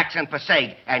railroad tracks in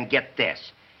Passaic, and get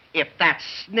this. If that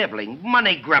sniveling,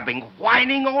 money-grubbing,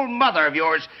 whining old mother of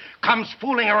yours comes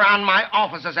fooling around my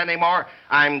offices anymore,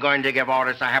 I'm going to give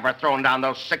orders to have her thrown down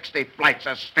those 60 flights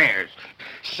of stairs.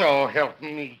 So help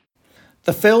me.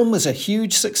 The film was a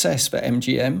huge success for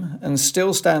MGM and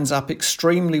still stands up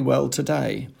extremely well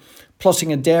today,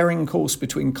 plotting a daring course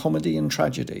between comedy and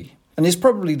tragedy, and is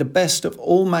probably the best of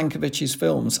all Mankiewicz's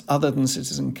films other than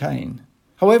Citizen Kane.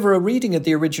 However, a reading of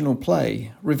the original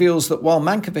play reveals that while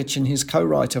Mankiewicz and his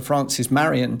co-writer Francis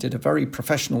Marion did a very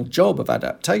professional job of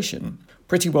adaptation,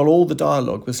 pretty well all the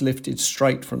dialogue was lifted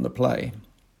straight from the play.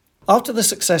 After the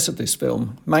success of this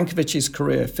film, Mankiewicz's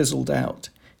career fizzled out.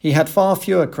 He had far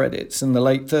fewer credits in the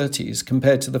late 30s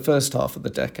compared to the first half of the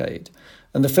decade,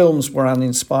 and the films were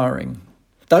uninspiring.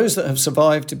 Those that have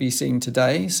survived to be seen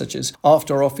today, such as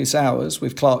After Office Hours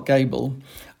with Clark Gable,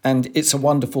 and It's a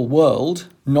Wonderful World,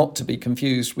 not to be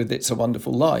confused with It's a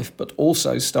Wonderful Life, but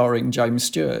also starring James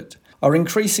Stewart, are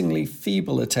increasingly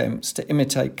feeble attempts to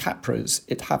imitate Capra's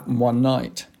It Happened One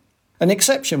Night. An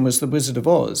exception was The Wizard of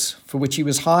Oz, for which he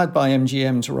was hired by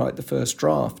MGM to write the first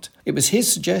draft. It was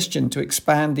his suggestion to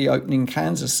expand the opening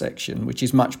Kansas section, which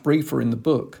is much briefer in the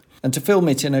book, and to film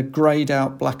it in a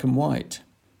greyed-out black and white.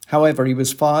 However, he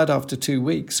was fired after 2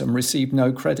 weeks and received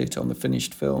no credit on the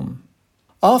finished film.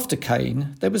 After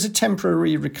Kane, there was a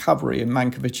temporary recovery in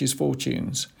Mankiewicz's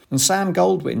fortunes, and Sam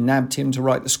Goldwyn nabbed him to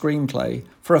write the screenplay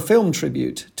for a film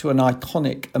tribute to an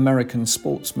iconic American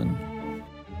sportsman.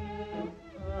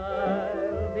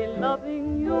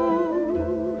 Loving you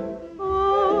always,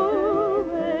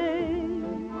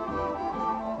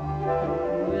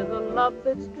 with a love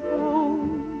that's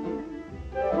true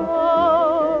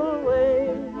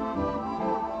always.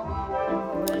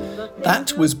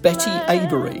 That was Betty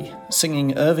Avery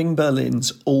singing Irving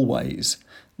Berlin's Always,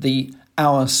 the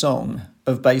Our Song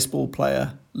of baseball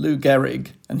player Lou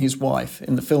Gehrig and his wife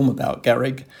in the film about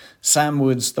Gehrig, Sam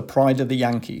Wood's The Pride of the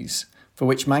Yankees, for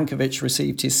which Mankiewicz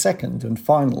received his second and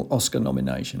final Oscar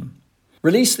nomination.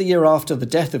 Released the year after the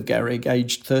death of Gehrig,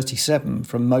 aged 37,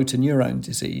 from motor neurone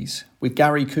disease, with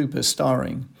Gary Cooper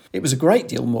starring, it was a great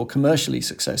deal more commercially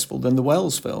successful than the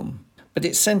Wells film, but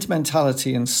its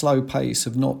sentimentality and slow pace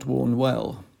have not worn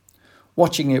well.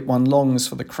 Watching it, one longs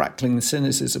for the crackling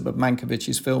cynicism of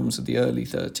Mankiewicz's films of the early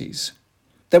 30s.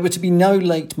 There were to be no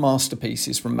late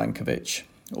masterpieces from Mankiewicz,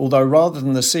 although rather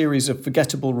than the series of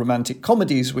forgettable romantic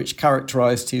comedies which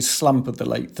characterised his slump of the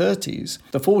late 30s,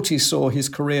 the 40s saw his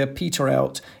career peter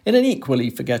out in an equally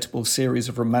forgettable series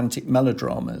of romantic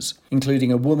melodramas,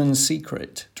 including A Woman's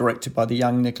Secret, directed by the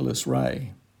young Nicholas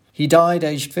Ray. He died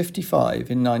aged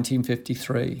 55 in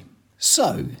 1953.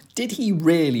 So, did he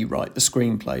really write the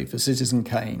screenplay for Citizen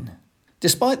Kane?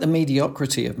 Despite the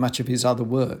mediocrity of much of his other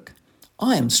work,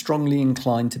 I am strongly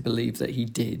inclined to believe that he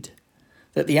did,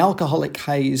 that the alcoholic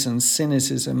haze and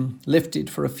cynicism lifted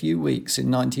for a few weeks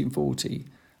in 1940,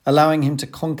 allowing him to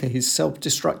conquer his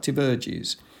self-destructive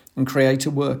urges and create a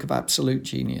work of absolute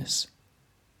genius.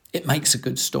 It makes a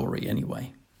good story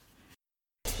anyway.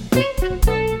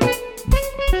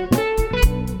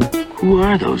 Who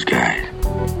are those guys?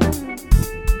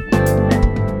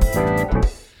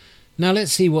 Now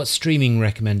let's see what streaming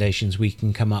recommendations we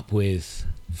can come up with.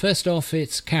 First off,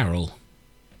 it's Carol.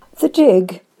 The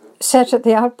Dig, set at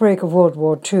the outbreak of World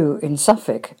War II in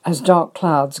Suffolk as dark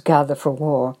clouds gather for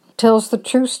war, tells the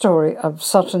true story of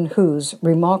Sutton Hoo's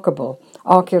remarkable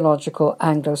archaeological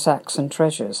Anglo-Saxon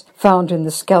treasures found in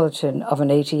the skeleton of an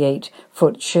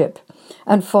 88-foot ship,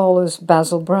 and follows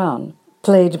Basil Brown,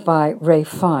 played by Ralph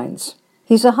Fiennes.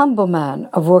 He's a humble man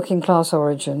of working-class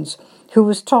origins who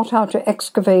was taught how to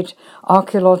excavate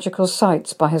archaeological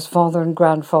sites by his father and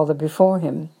grandfather before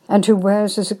him, and who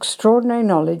wears his extraordinary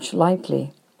knowledge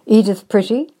lightly. Edith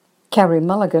Pretty, Carrie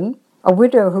Mulligan, a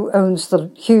widow who owns the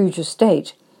huge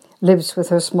estate, lives with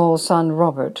her small son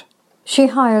Robert. She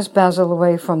hires Basil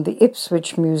away from the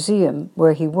Ipswich Museum,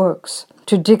 where he works,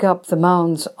 to dig up the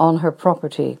mounds on her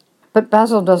property. But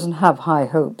Basil doesn't have high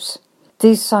hopes.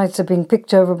 These sites have been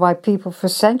picked over by people for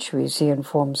centuries, he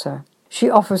informs her. She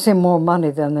offers him more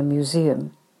money than the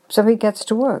museum, so he gets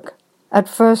to work. At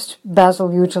first,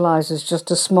 Basil utilizes just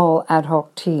a small ad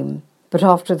hoc team, but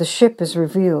after the ship is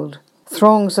revealed,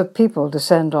 throngs of people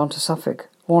descend onto Suffolk,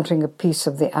 wanting a piece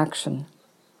of the action.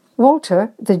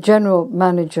 Walter, the general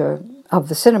manager of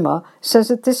the cinema, says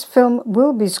that this film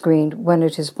will be screened when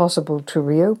it is possible to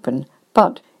reopen,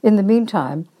 but in the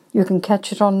meantime, you can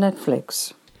catch it on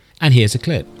Netflix. And here's a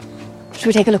clip. Should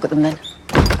we take a look at them then?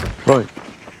 Right.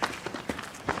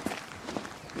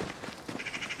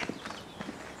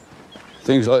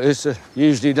 Things like this are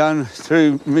usually done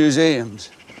through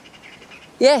museums.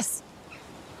 Yes.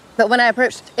 But when I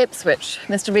approached Ipswich,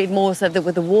 Mr. Reed Moore said that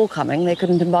with the war coming, they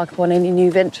couldn't embark upon any new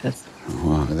ventures.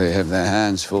 Well, they have their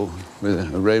hands full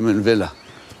with a Raymond Villa.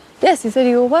 Yes, he said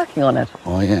you were working on it.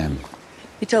 I am.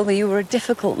 He told me you were a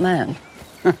difficult man.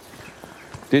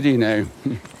 Did he know?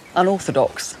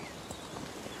 Unorthodox.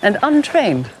 And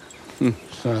untrained.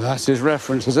 So that's his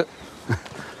reference, is it?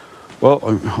 Well,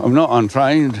 I'm not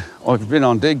untrained. I've been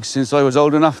on digs since I was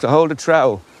old enough to hold a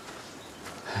trowel.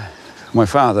 My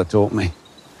father taught me.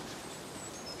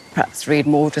 Perhaps Reed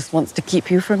Moore just wants to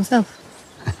keep you for himself.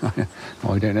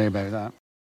 I don't know about that.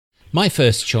 My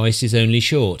first choice is only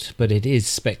short, but it is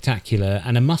spectacular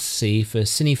and a must-see for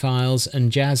cinephiles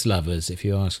and jazz lovers, if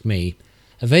you ask me.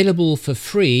 Available for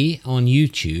free on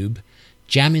YouTube,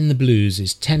 Jam in the Blues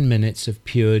is 10 minutes of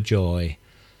pure joy.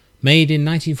 Made in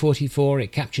 1944,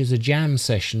 it captures a jam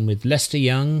session with Lester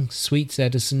Young, Sweets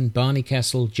Edison, Barney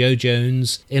Kessel, Joe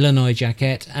Jones, Illinois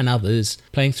Jacquet and others,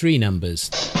 playing 3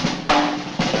 numbers.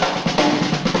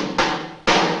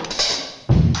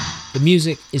 The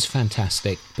music is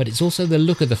fantastic, but it's also the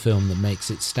look of the film that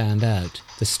makes it stand out.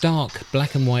 The stark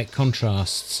black and white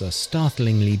contrasts are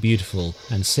startlingly beautiful,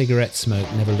 and cigarette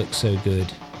smoke never looks so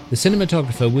good. The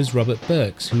cinematographer was Robert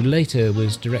Burks, who later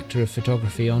was director of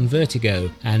photography on Vertigo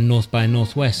and North by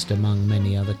Northwest, among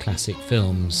many other classic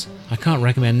films. I can't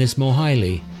recommend this more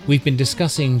highly. We've been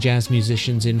discussing jazz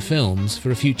musicians in films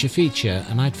for a future feature,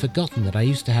 and I'd forgotten that I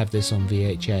used to have this on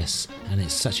VHS, and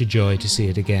it's such a joy to see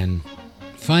it again.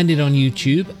 Find it on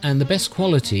YouTube, and the best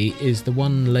quality is the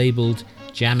one labelled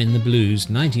Jam in the Blues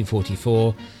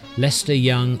 1944 Lester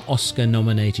Young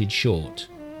Oscar-nominated short,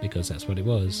 because that's what it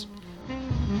was.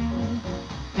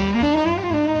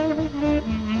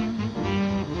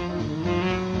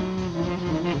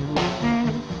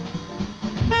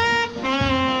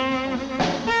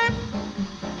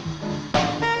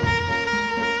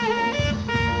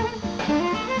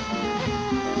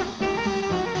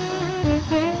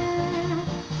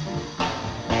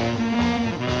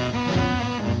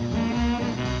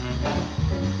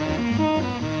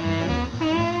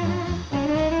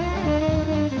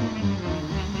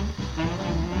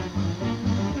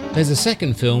 There's a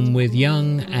second film with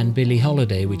Young and Billie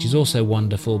Holiday, which is also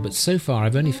wonderful, but so far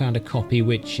I've only found a copy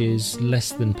which is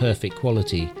less than perfect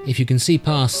quality. If you can see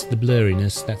past the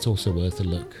blurriness, that's also worth a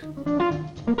look.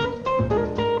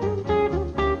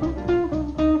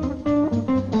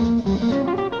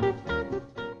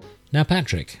 Now,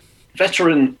 Patrick.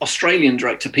 Veteran Australian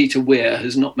director Peter Weir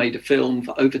has not made a film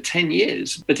for over 10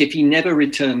 years, but if he never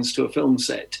returns to a film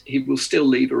set, he will still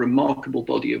leave a remarkable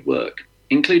body of work,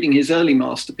 including his early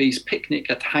masterpiece Picnic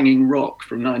at Hanging Rock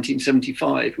from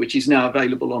 1975, which is now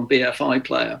available on BFI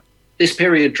Player. This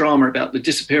period drama about the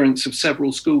disappearance of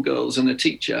several schoolgirls and a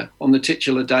teacher on the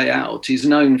titular day out is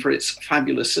known for its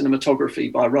fabulous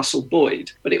cinematography by Russell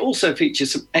Boyd, but it also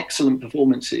features some excellent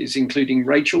performances, including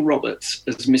Rachel Roberts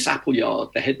as Miss Appleyard,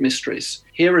 the headmistress,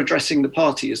 here addressing the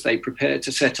party as they prepare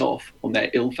to set off on their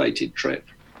ill-fated trip.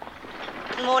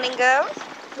 Good morning, girls.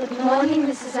 Good morning,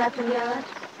 Mrs. Appleyard.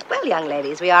 Well, young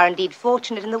ladies, we are indeed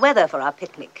fortunate in the weather for our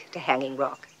picnic to Hanging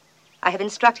Rock. I have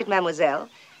instructed Mademoiselle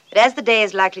that as the day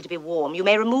is likely to be warm, you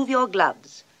may remove your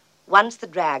gloves once the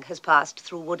drag has passed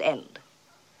through Wood End.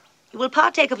 You will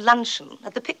partake of luncheon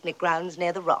at the picnic grounds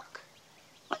near the rock.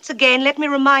 Once again, let me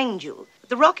remind you that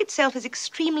the rock itself is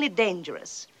extremely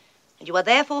dangerous, and you are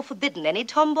therefore forbidden any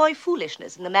tomboy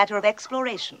foolishness in the matter of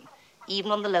exploration, even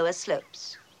on the lower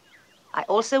slopes. I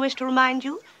also wish to remind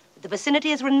you that the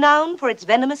vicinity is renowned for its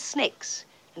venomous snakes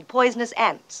and poisonous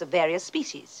ants of various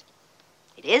species.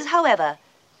 It is, however,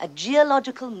 a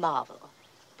geological marvel,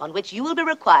 upon which you will be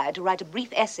required to write a brief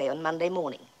essay on Monday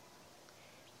morning.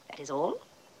 That is all.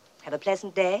 Have a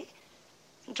pleasant day,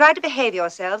 and try to behave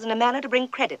yourselves in a manner to bring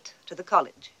credit to the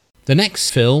college. The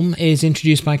next film is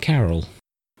introduced by Carol.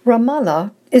 Ramallah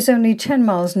is only 10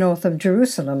 miles north of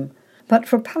Jerusalem, but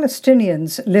for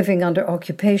Palestinians living under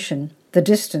occupation, the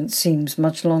distance seems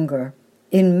much longer.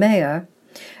 In Meir,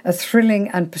 a thrilling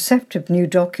and perceptive new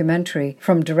documentary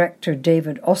from director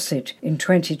David Ossett in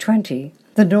 2020,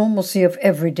 the normalcy of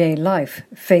everyday life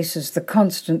faces the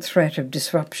constant threat of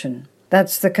disruption.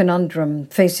 That's the conundrum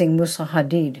facing Musa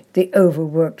Hadid, the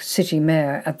overworked city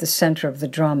mayor at the center of the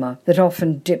drama that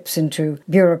often dips into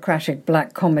bureaucratic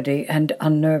black comedy and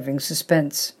unnerving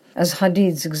suspense, as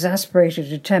Hadid's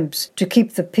exasperated attempts to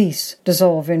keep the peace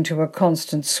dissolve into a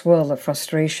constant swirl of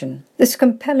frustration. This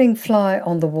compelling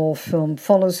fly-on-the-wall film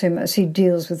follows him as he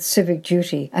deals with civic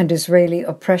duty and Israeli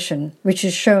oppression, which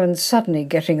is shown suddenly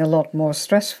getting a lot more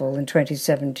stressful in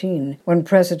 2017, when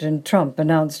President Trump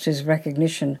announced his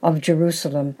recognition of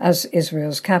Jerusalem as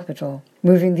Israel's capital,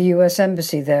 moving the U.S.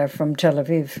 Embassy there from Tel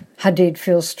Aviv. Hadid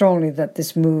feels strongly that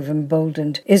this move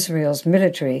emboldened Israel's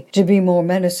military to be more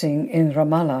menacing in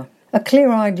Ramallah. A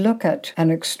clear-eyed look at an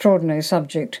extraordinary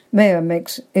subject, Meir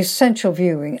makes essential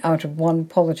viewing out of one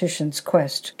politician's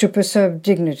quest to preserve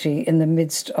dignity in the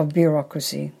midst of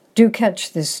bureaucracy. Do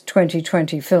catch this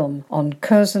 2020 film on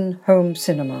Curzon Home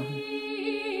Cinema.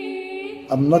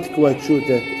 I'm not quite sure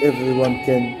that everyone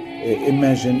can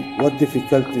imagine what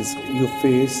difficulties you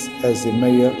face as a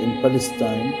mayor in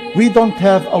Palestine. We don't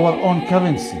have our own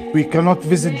currency. We cannot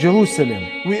visit Jerusalem.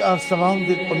 We are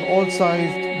surrounded on all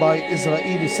sides by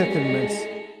Israeli settlements.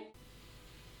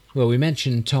 Well, we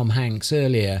mentioned Tom Hanks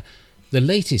earlier. The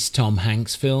latest Tom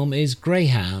Hanks film is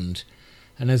Greyhound,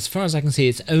 and as far as I can see,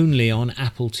 it's only on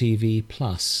Apple TV+.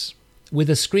 With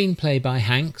a screenplay by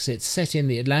Hanks, it's set in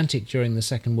the Atlantic during the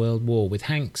Second World War, with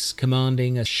Hanks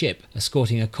commanding a ship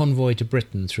escorting a convoy to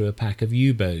Britain through a pack of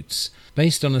U-boats.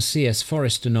 Based on a C.S.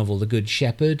 Forester novel, The Good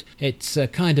Shepherd, it's a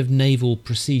kind of naval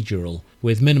procedural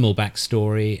with minimal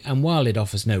backstory, and while it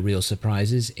offers no real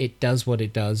surprises, it does what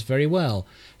it does very well.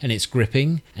 And it's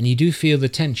gripping, and you do feel the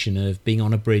tension of being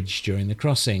on a bridge during the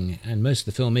crossing, and most of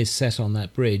the film is set on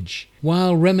that bridge.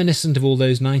 While reminiscent of all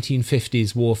those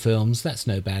 1950s war films, that's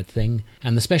no bad thing,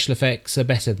 and the special effects are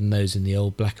better than those in the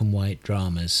old black and white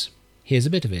dramas. Here's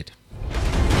a bit of it.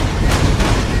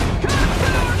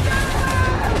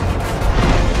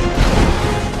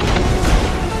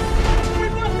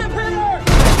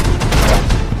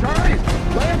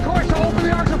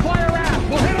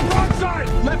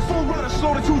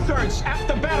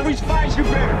 After the batteries fires you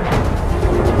better.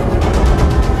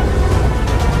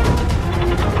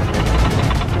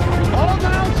 All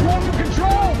down, swarm for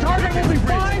control. Target will be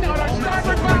fine on our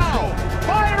starboard bow.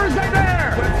 Fire as they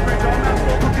bear.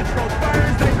 Fire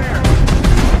as they bear.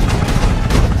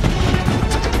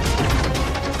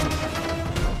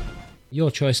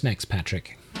 Your choice next,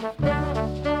 Patrick.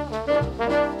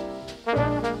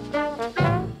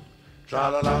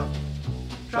 Tra-la-la.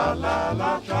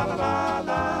 Tra-la-la,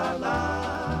 tra-la-la-la-la,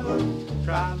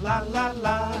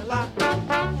 tra-la-la-la-la,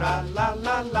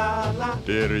 tra-la-la-la-la.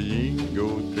 Der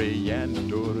Ingo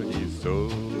Triantor i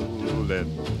solen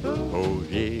på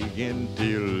vägen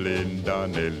till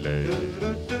Lindanelle.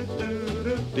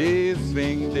 Det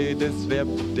svängde, det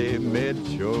svepte med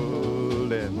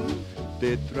kjolen,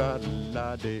 det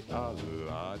trallade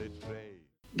alla de tre.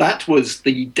 That was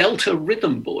the Delta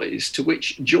Rhythm Boys, to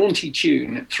which jaunty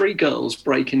tune, three girls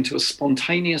break into a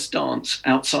spontaneous dance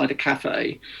outside a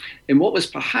cafe in what was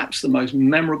perhaps the most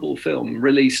memorable film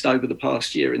released over the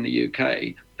past year in the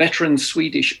UK, veteran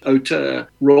Swedish auteur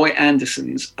Roy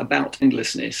Andersson's About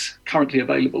Endlessness, currently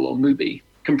available on Mubi.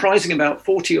 comprising about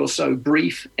 40 or so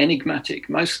brief, enigmatic,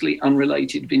 mostly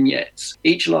unrelated vignettes,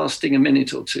 each lasting a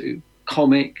minute or two,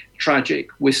 comic, tragic,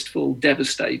 wistful,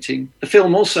 devastating. The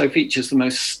film also features the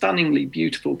most stunningly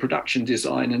beautiful production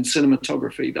design and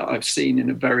cinematography that I've seen in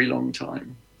a very long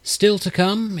time. Still to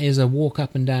come is a walk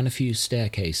up and down a few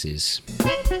staircases.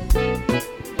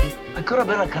 I could have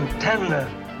been a contender.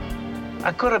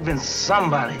 I could have been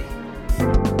somebody.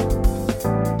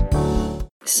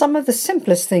 Some of the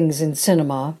simplest things in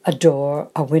cinema, a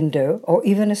door, a window, or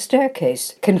even a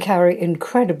staircase, can carry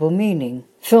incredible meaning.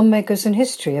 Filmmakers in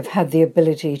history have had the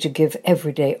ability to give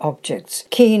everyday objects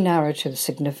key narrative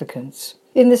significance.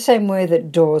 In the same way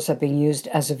that doors have been used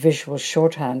as a visual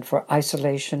shorthand for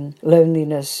isolation,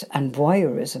 loneliness, and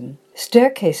voyeurism,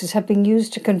 staircases have been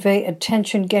used to convey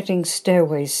attention-getting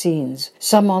stairway scenes,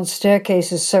 some on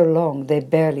staircases so long they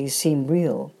barely seem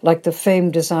real, like the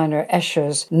famed designer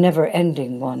Escher's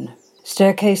never-ending one.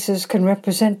 Staircases can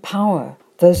represent power.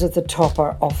 Those at the top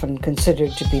are often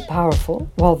considered to be powerful,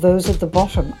 while those at the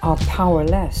bottom are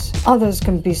powerless. Others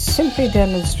can be simply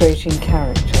demonstrating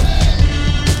character.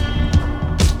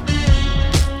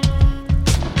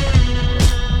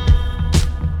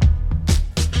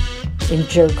 In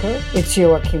Joker, it's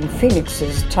Joaquin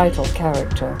Phoenix's title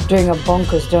character doing a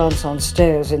bonkers dance on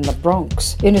stairs in the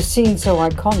Bronx in a scene so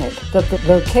iconic that the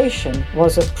location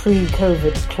was a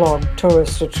pre-COVID clogged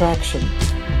tourist attraction.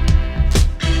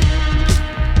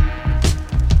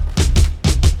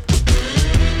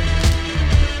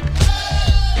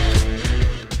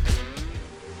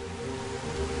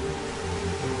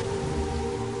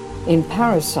 In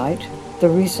Parasite, the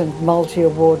recent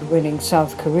multi-award-winning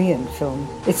South Korean film,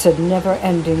 it's a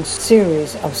never-ending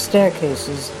series of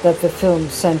staircases that the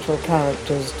film's central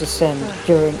characters descend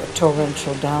during a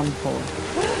torrential downpour.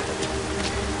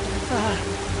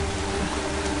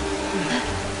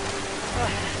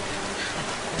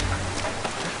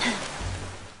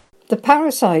 The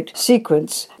Parasite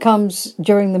sequence comes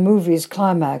during the movie's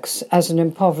climax as an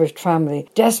impoverished family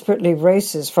desperately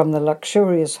races from the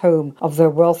luxurious home of their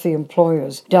wealthy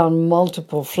employers down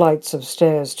multiple flights of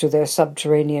stairs to their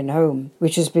subterranean home,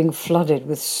 which is being flooded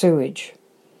with sewage.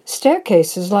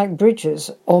 Staircases, like bridges,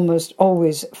 almost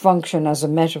always function as a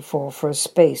metaphor for a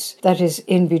space that is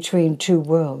in between two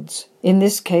worlds. In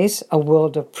this case, a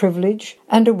world of privilege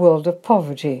and a world of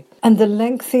poverty. And the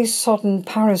lengthy sodden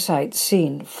Parasite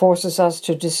scene forces us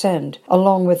to descend,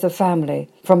 along with the family,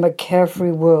 from a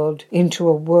carefree world into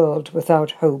a world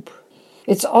without hope.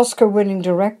 Its Oscar-winning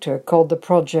director called the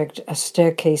project a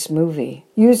staircase movie.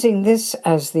 Using this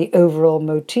as the overall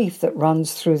motif that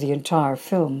runs through the entire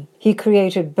film, he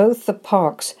created both the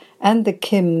Parks and the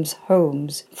Kim's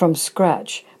homes from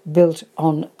scratch, built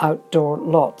on outdoor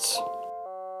lots.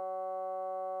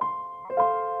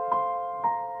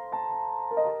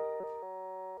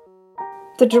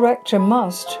 The director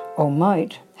must, or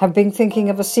might, have been thinking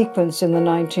of a sequence in the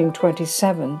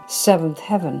 1927 Seventh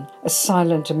Heaven, a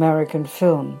silent American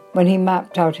film, when he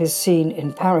mapped out his scene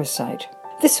in Parasite.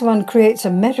 This one creates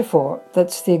a metaphor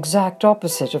that's the exact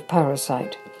opposite of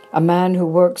Parasite. A man who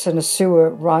works in a sewer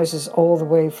rises all the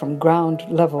way from ground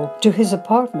level to his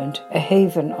apartment, a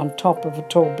haven on top of a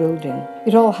tall building.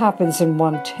 It all happens in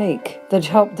one take that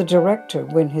helped the director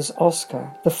win his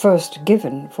Oscar, the first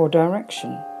given for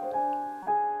direction.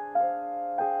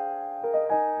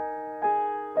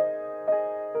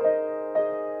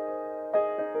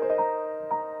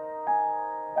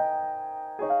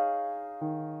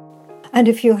 And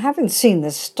if you haven't seen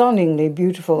the stunningly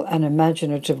beautiful and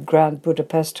imaginative Grand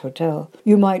Budapest Hotel,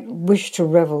 you might wish to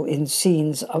revel in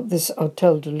scenes of this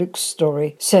Hotel de Luxe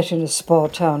story set in a spa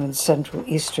town in Central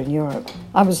Eastern Europe.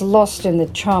 I was lost in the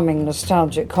charming,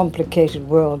 nostalgic, complicated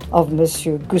world of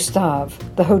Monsieur Gustave,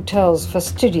 the hotel's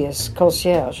fastidious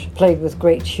concierge, played with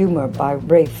great humour by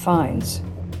Ralph Fiennes.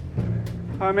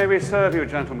 How may we serve you,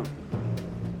 gentlemen?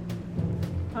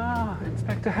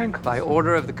 Inspector Henkel. By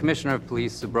order of the Commissioner of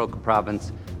Police, Subroka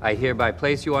Province, I hereby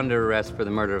place you under arrest for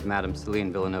the murder of Madame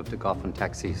Céline Villeneuve de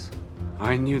Goffin-Taxis.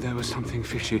 I knew there was something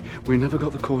fishy. We never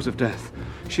got the cause of death.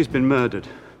 She's been murdered.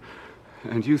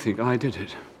 And you think I did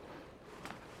it.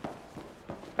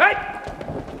 Hey!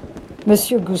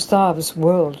 Monsieur Gustave's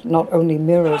world not only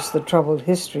mirrors the troubled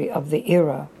history of the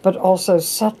era, but also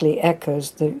subtly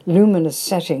echoes the luminous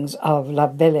settings of La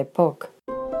Belle Époque.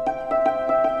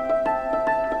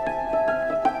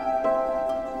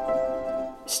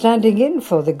 Standing in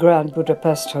for the Grand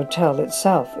Budapest Hotel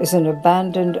itself is an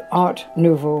abandoned Art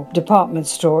Nouveau department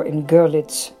store in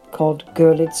Görlitz called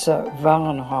Görlitzer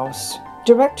Warenhaus.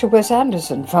 Director Wes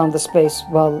Anderson found the space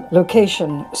while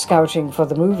location scouting for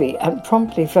the movie and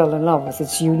promptly fell in love with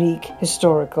its unique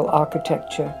historical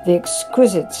architecture, the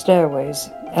exquisite stairways,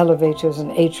 elevators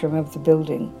and atrium of the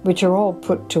building, which are all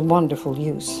put to wonderful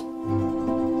use.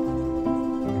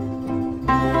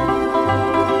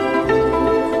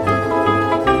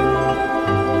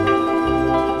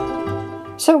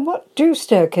 So what do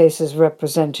staircases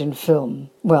represent in film?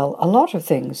 Well, a lot of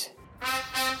things.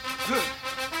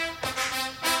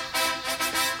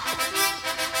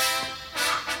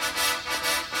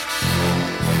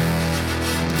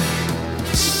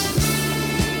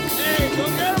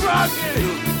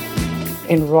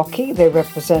 In Rocky, they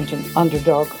represent an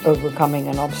underdog overcoming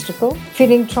an obstacle,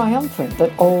 feeling triumphant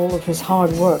that all of his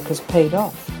hard work has paid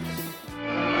off.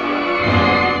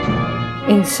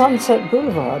 In Sunset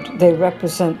Boulevard, they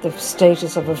represent the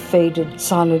status of a faded,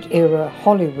 silent-era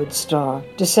Hollywood star,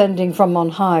 descending from on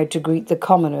high to greet the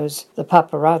commoners, the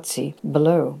paparazzi,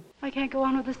 below. I can't go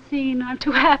on with the scene. I'm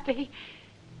too happy.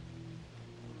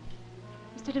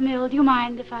 Mr. DeMille, do you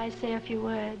mind if I say a few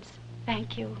words?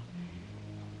 Thank you.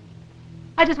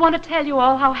 I just want to tell you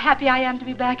all how happy I am to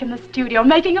be back in the studio,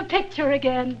 making a picture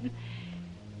again.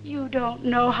 You don't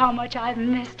know how much I've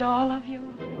missed all of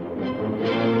you.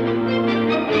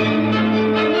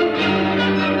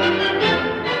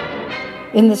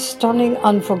 In the stunning,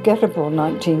 unforgettable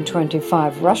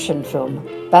 1925 Russian film,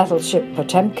 Battleship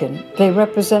Potemkin, they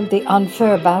represent the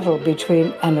unfair battle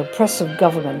between an oppressive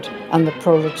government and the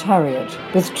proletariat,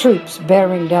 with troops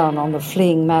bearing down on the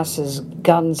fleeing masses,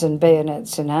 guns and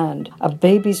bayonets in hand, a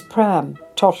baby's pram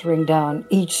tottering down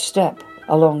each step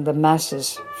along the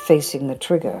masses facing the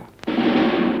trigger.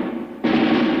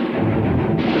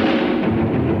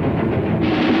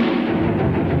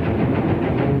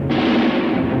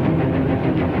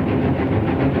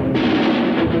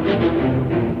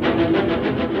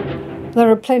 There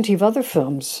are plenty of other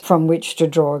films from which to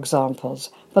draw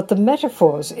examples, but the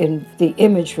metaphors in the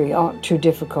imagery aren't too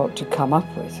difficult to come up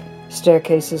with.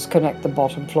 Staircases connect the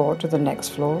bottom floor to the next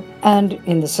floor, and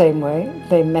in the same way,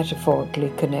 they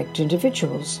metaphorically connect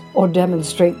individuals or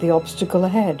demonstrate the obstacle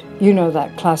ahead. You know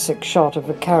that classic shot of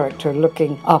a character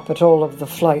looking up at all of the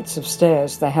flights of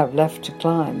stairs they have left to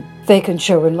climb. They can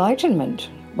show enlightenment.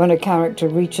 When a character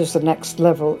reaches the next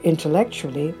level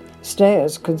intellectually,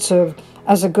 stairs could serve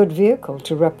as a good vehicle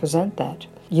to represent that.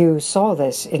 You saw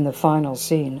this in the final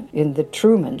scene in The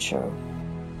Truman Show.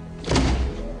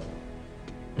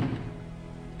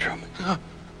 Truman.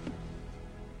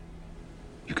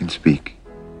 You can speak.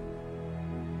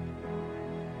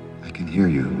 I can hear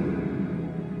you.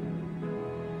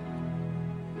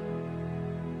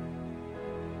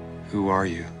 Who are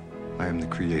you? I am the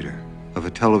creator of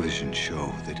a television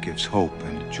show that gives hope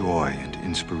and joy and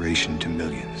inspiration to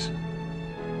millions.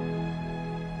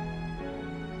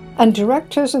 And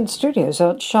directors and studios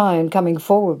aren't shy in coming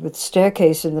forward with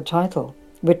staircase in the title.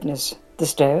 Witness The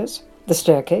Stairs, The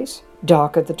Staircase,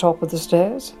 Dark at the Top of the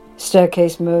Stairs,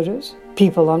 Staircase Murders,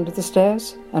 People Under the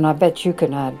Stairs, and I bet you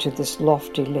can add to this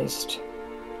lofty list.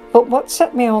 But what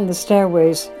set me on the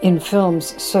stairways in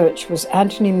film's search was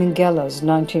Anthony Minghella's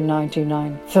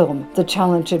 1999 film, The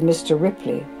Talented Mr.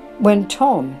 Ripley. When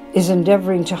Tom is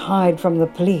endeavoring to hide from the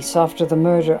police after the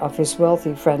murder of his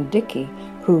wealthy friend Dickie,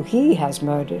 who he has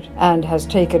murdered and has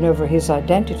taken over his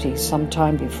identity some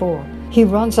time before, he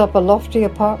runs up a lofty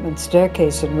apartment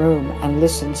staircase in Rome and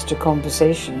listens to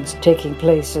conversations taking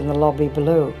place in the lobby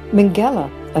below.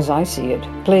 Minghella, as I see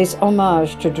it, plays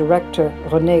homage to director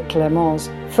René Clément's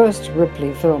first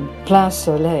Ripley film, Plein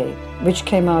Soleil, which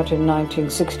came out in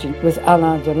 1960 with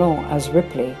Alain Delon as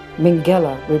Ripley,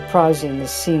 Minghella reprising the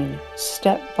scene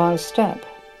step by step.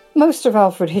 Most of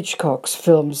Alfred Hitchcock's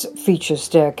films feature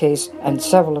staircase, and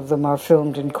several of them are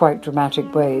filmed in quite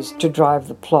dramatic ways to drive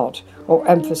the plot or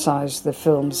emphasize the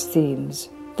film's themes.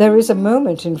 There is a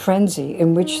moment in Frenzy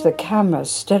in which the camera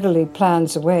steadily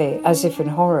plans away, as if in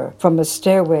horror, from a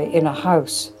stairway in a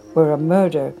house where a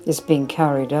murder is being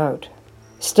carried out.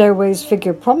 Stairways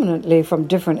figure prominently from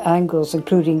different angles,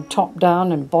 including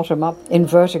top-down and bottom-up in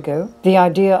Vertigo. The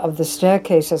idea of the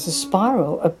staircase as a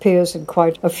spiral appears in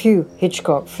quite a few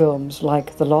Hitchcock films,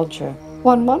 like The Lodger.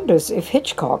 One wonders if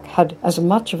Hitchcock had as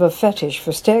much of a fetish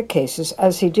for staircases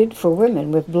as he did for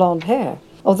women with blonde hair,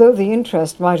 although the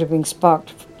interest might have been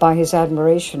sparked by his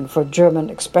admiration for German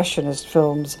expressionist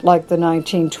films like the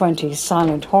 1920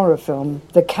 silent horror film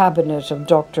The Cabinet of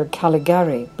Dr.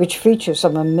 Caligari, which features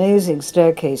some amazing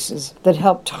staircases that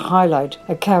help to highlight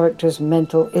a character's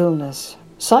mental illness.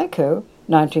 Psycho,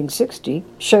 1960,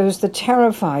 shows the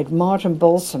terrified Martin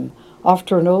Balsam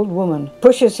after an old woman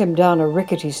pushes him down a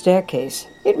rickety staircase.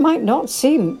 It might not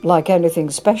seem like anything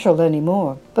special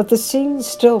anymore, but the scene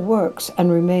still works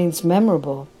and remains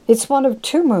memorable. It's one of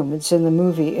 2 moments in the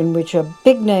movie in which a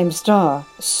big-name star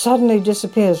suddenly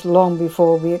disappears long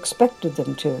before we expected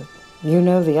them to. You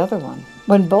know the other one.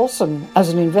 When Balsam, as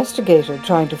an investigator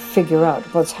trying to figure out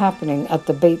what's happening at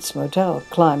the Bates Motel,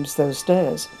 climbs those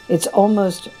stairs, it's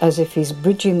almost as if he's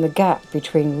bridging the gap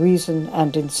between reason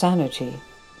and insanity.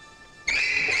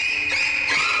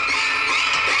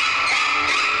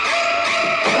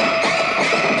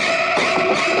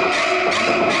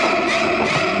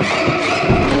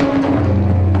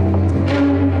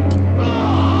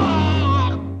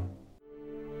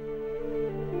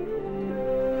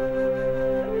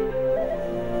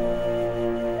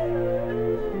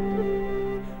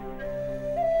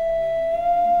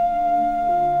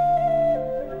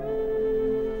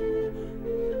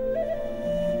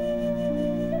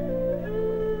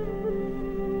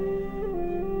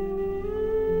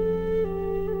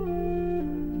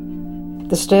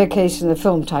 The staircase in the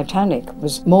film Titanic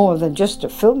was more than just a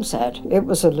film set. It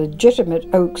was a legitimate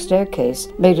oak staircase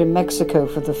made in Mexico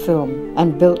for the film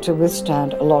and built to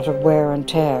withstand a lot of wear and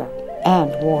tear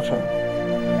and water.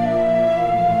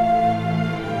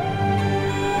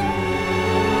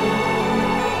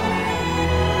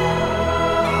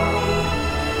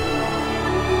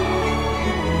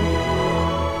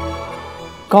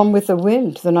 Gone with the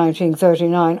Wind, the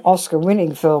 1939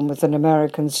 Oscar-winning film with an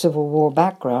American Civil War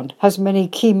background, has many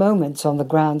key moments on the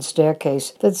grand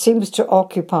staircase that seems to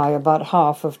occupy about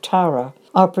half of Tara.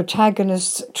 Our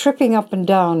protagonists tripping up and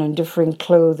down in differing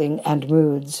clothing and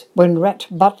moods. When Rhett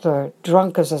Butler,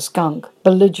 drunk as a skunk,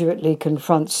 belligerently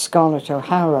confronts Scarlett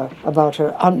O'Hara about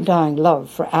her undying love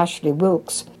for Ashley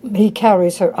Wilkes, he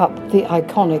carries her up the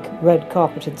iconic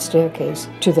red-carpeted staircase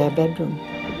to their bedroom.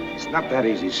 It's not that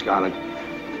easy, Scarlett.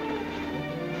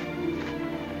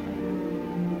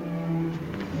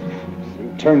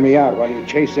 Turn me out while you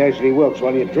chase Ashley Wilkes,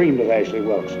 while you dreamed of Ashley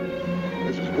Wilkes.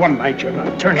 This is one night you're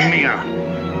not turning me out.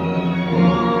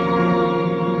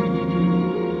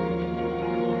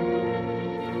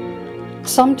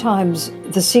 Sometimes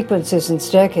the sequences and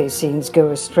staircase scenes go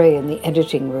astray in the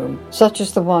editing room, such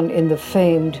as the one in the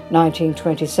famed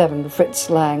 1927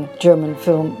 Fritz Lang German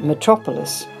film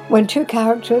Metropolis. When 2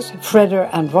 characters, Freder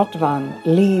and Rotwang,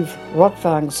 leave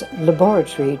Rotwang's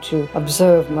laboratory to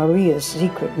observe Maria's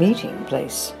secret meeting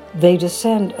place, they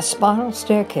descend a spiral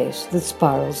staircase that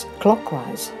spirals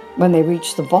clockwise. When they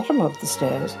reach the bottom of the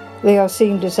stairs, they are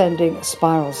seen descending a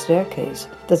spiral staircase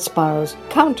that spirals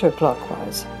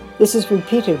counterclockwise. This is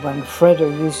repeated when Freder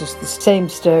uses the same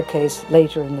staircase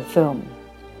later in the film.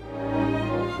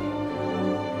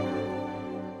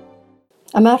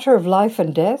 A Matter of Life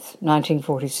and Death,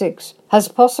 1946, has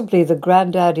possibly the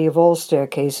granddaddy of all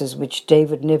staircases which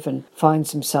David Niven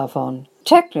finds himself on.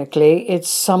 Technically, it's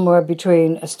somewhere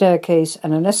between a staircase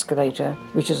and an escalator,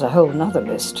 which is a whole nother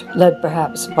list, led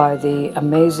perhaps by the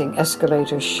amazing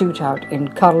escalator shootout in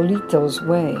Carlito's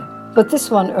Way. But this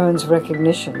one earns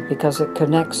recognition because it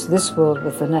connects this world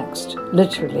with the next,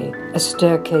 literally a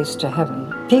staircase to heaven,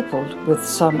 peopled with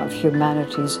some of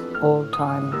humanity's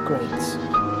all-time greats.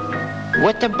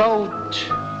 What about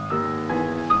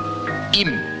him?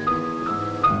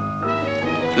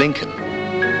 Lincoln.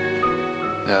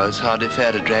 Well, it's hardly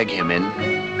fair to drag him in.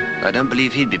 I don't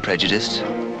believe he'd be prejudiced.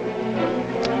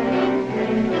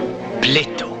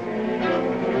 Plato.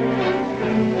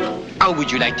 How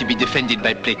would you like to be defended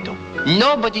by Plato?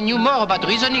 Nobody knew more about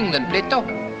reasoning than Plato.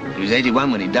 He was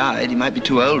 81 when he died. He might be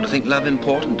too old to think love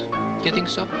important. Do you think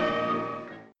so?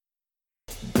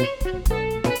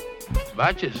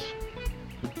 Badges?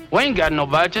 We ain't got no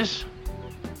badges.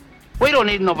 We don't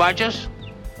need no badges.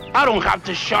 I don't have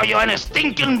to show you any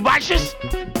stinking badges.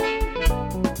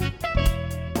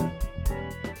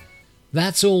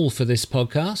 That's all for this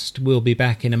podcast. We'll be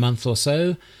back in a month or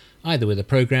so, either with a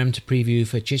programme to preview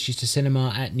for Chichester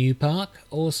Cinema at New Park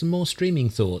or some more streaming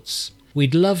thoughts.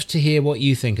 We'd love to hear what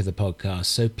you think of the podcast,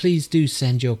 so please do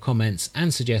send your comments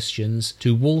and suggestions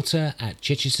to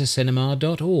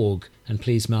walter@chichestercinema.org and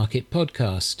please mark it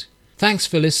podcast. Thanks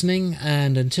for listening,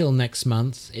 and until next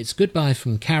month, it's goodbye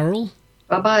from Carol.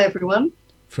 Bye-bye, everyone.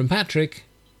 From Patrick.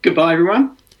 Goodbye,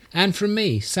 everyone. And from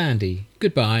me, Sandy.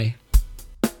 Goodbye.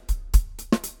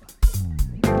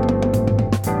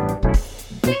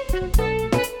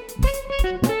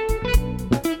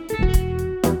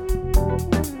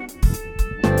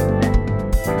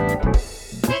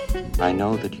 I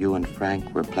know that you and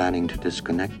Frank were planning to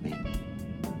disconnect me.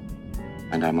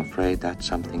 And I'm afraid that's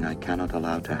something I cannot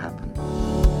allow to happen.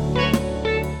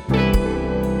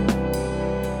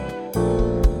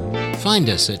 Find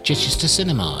us at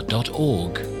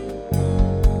chichestercinema.org.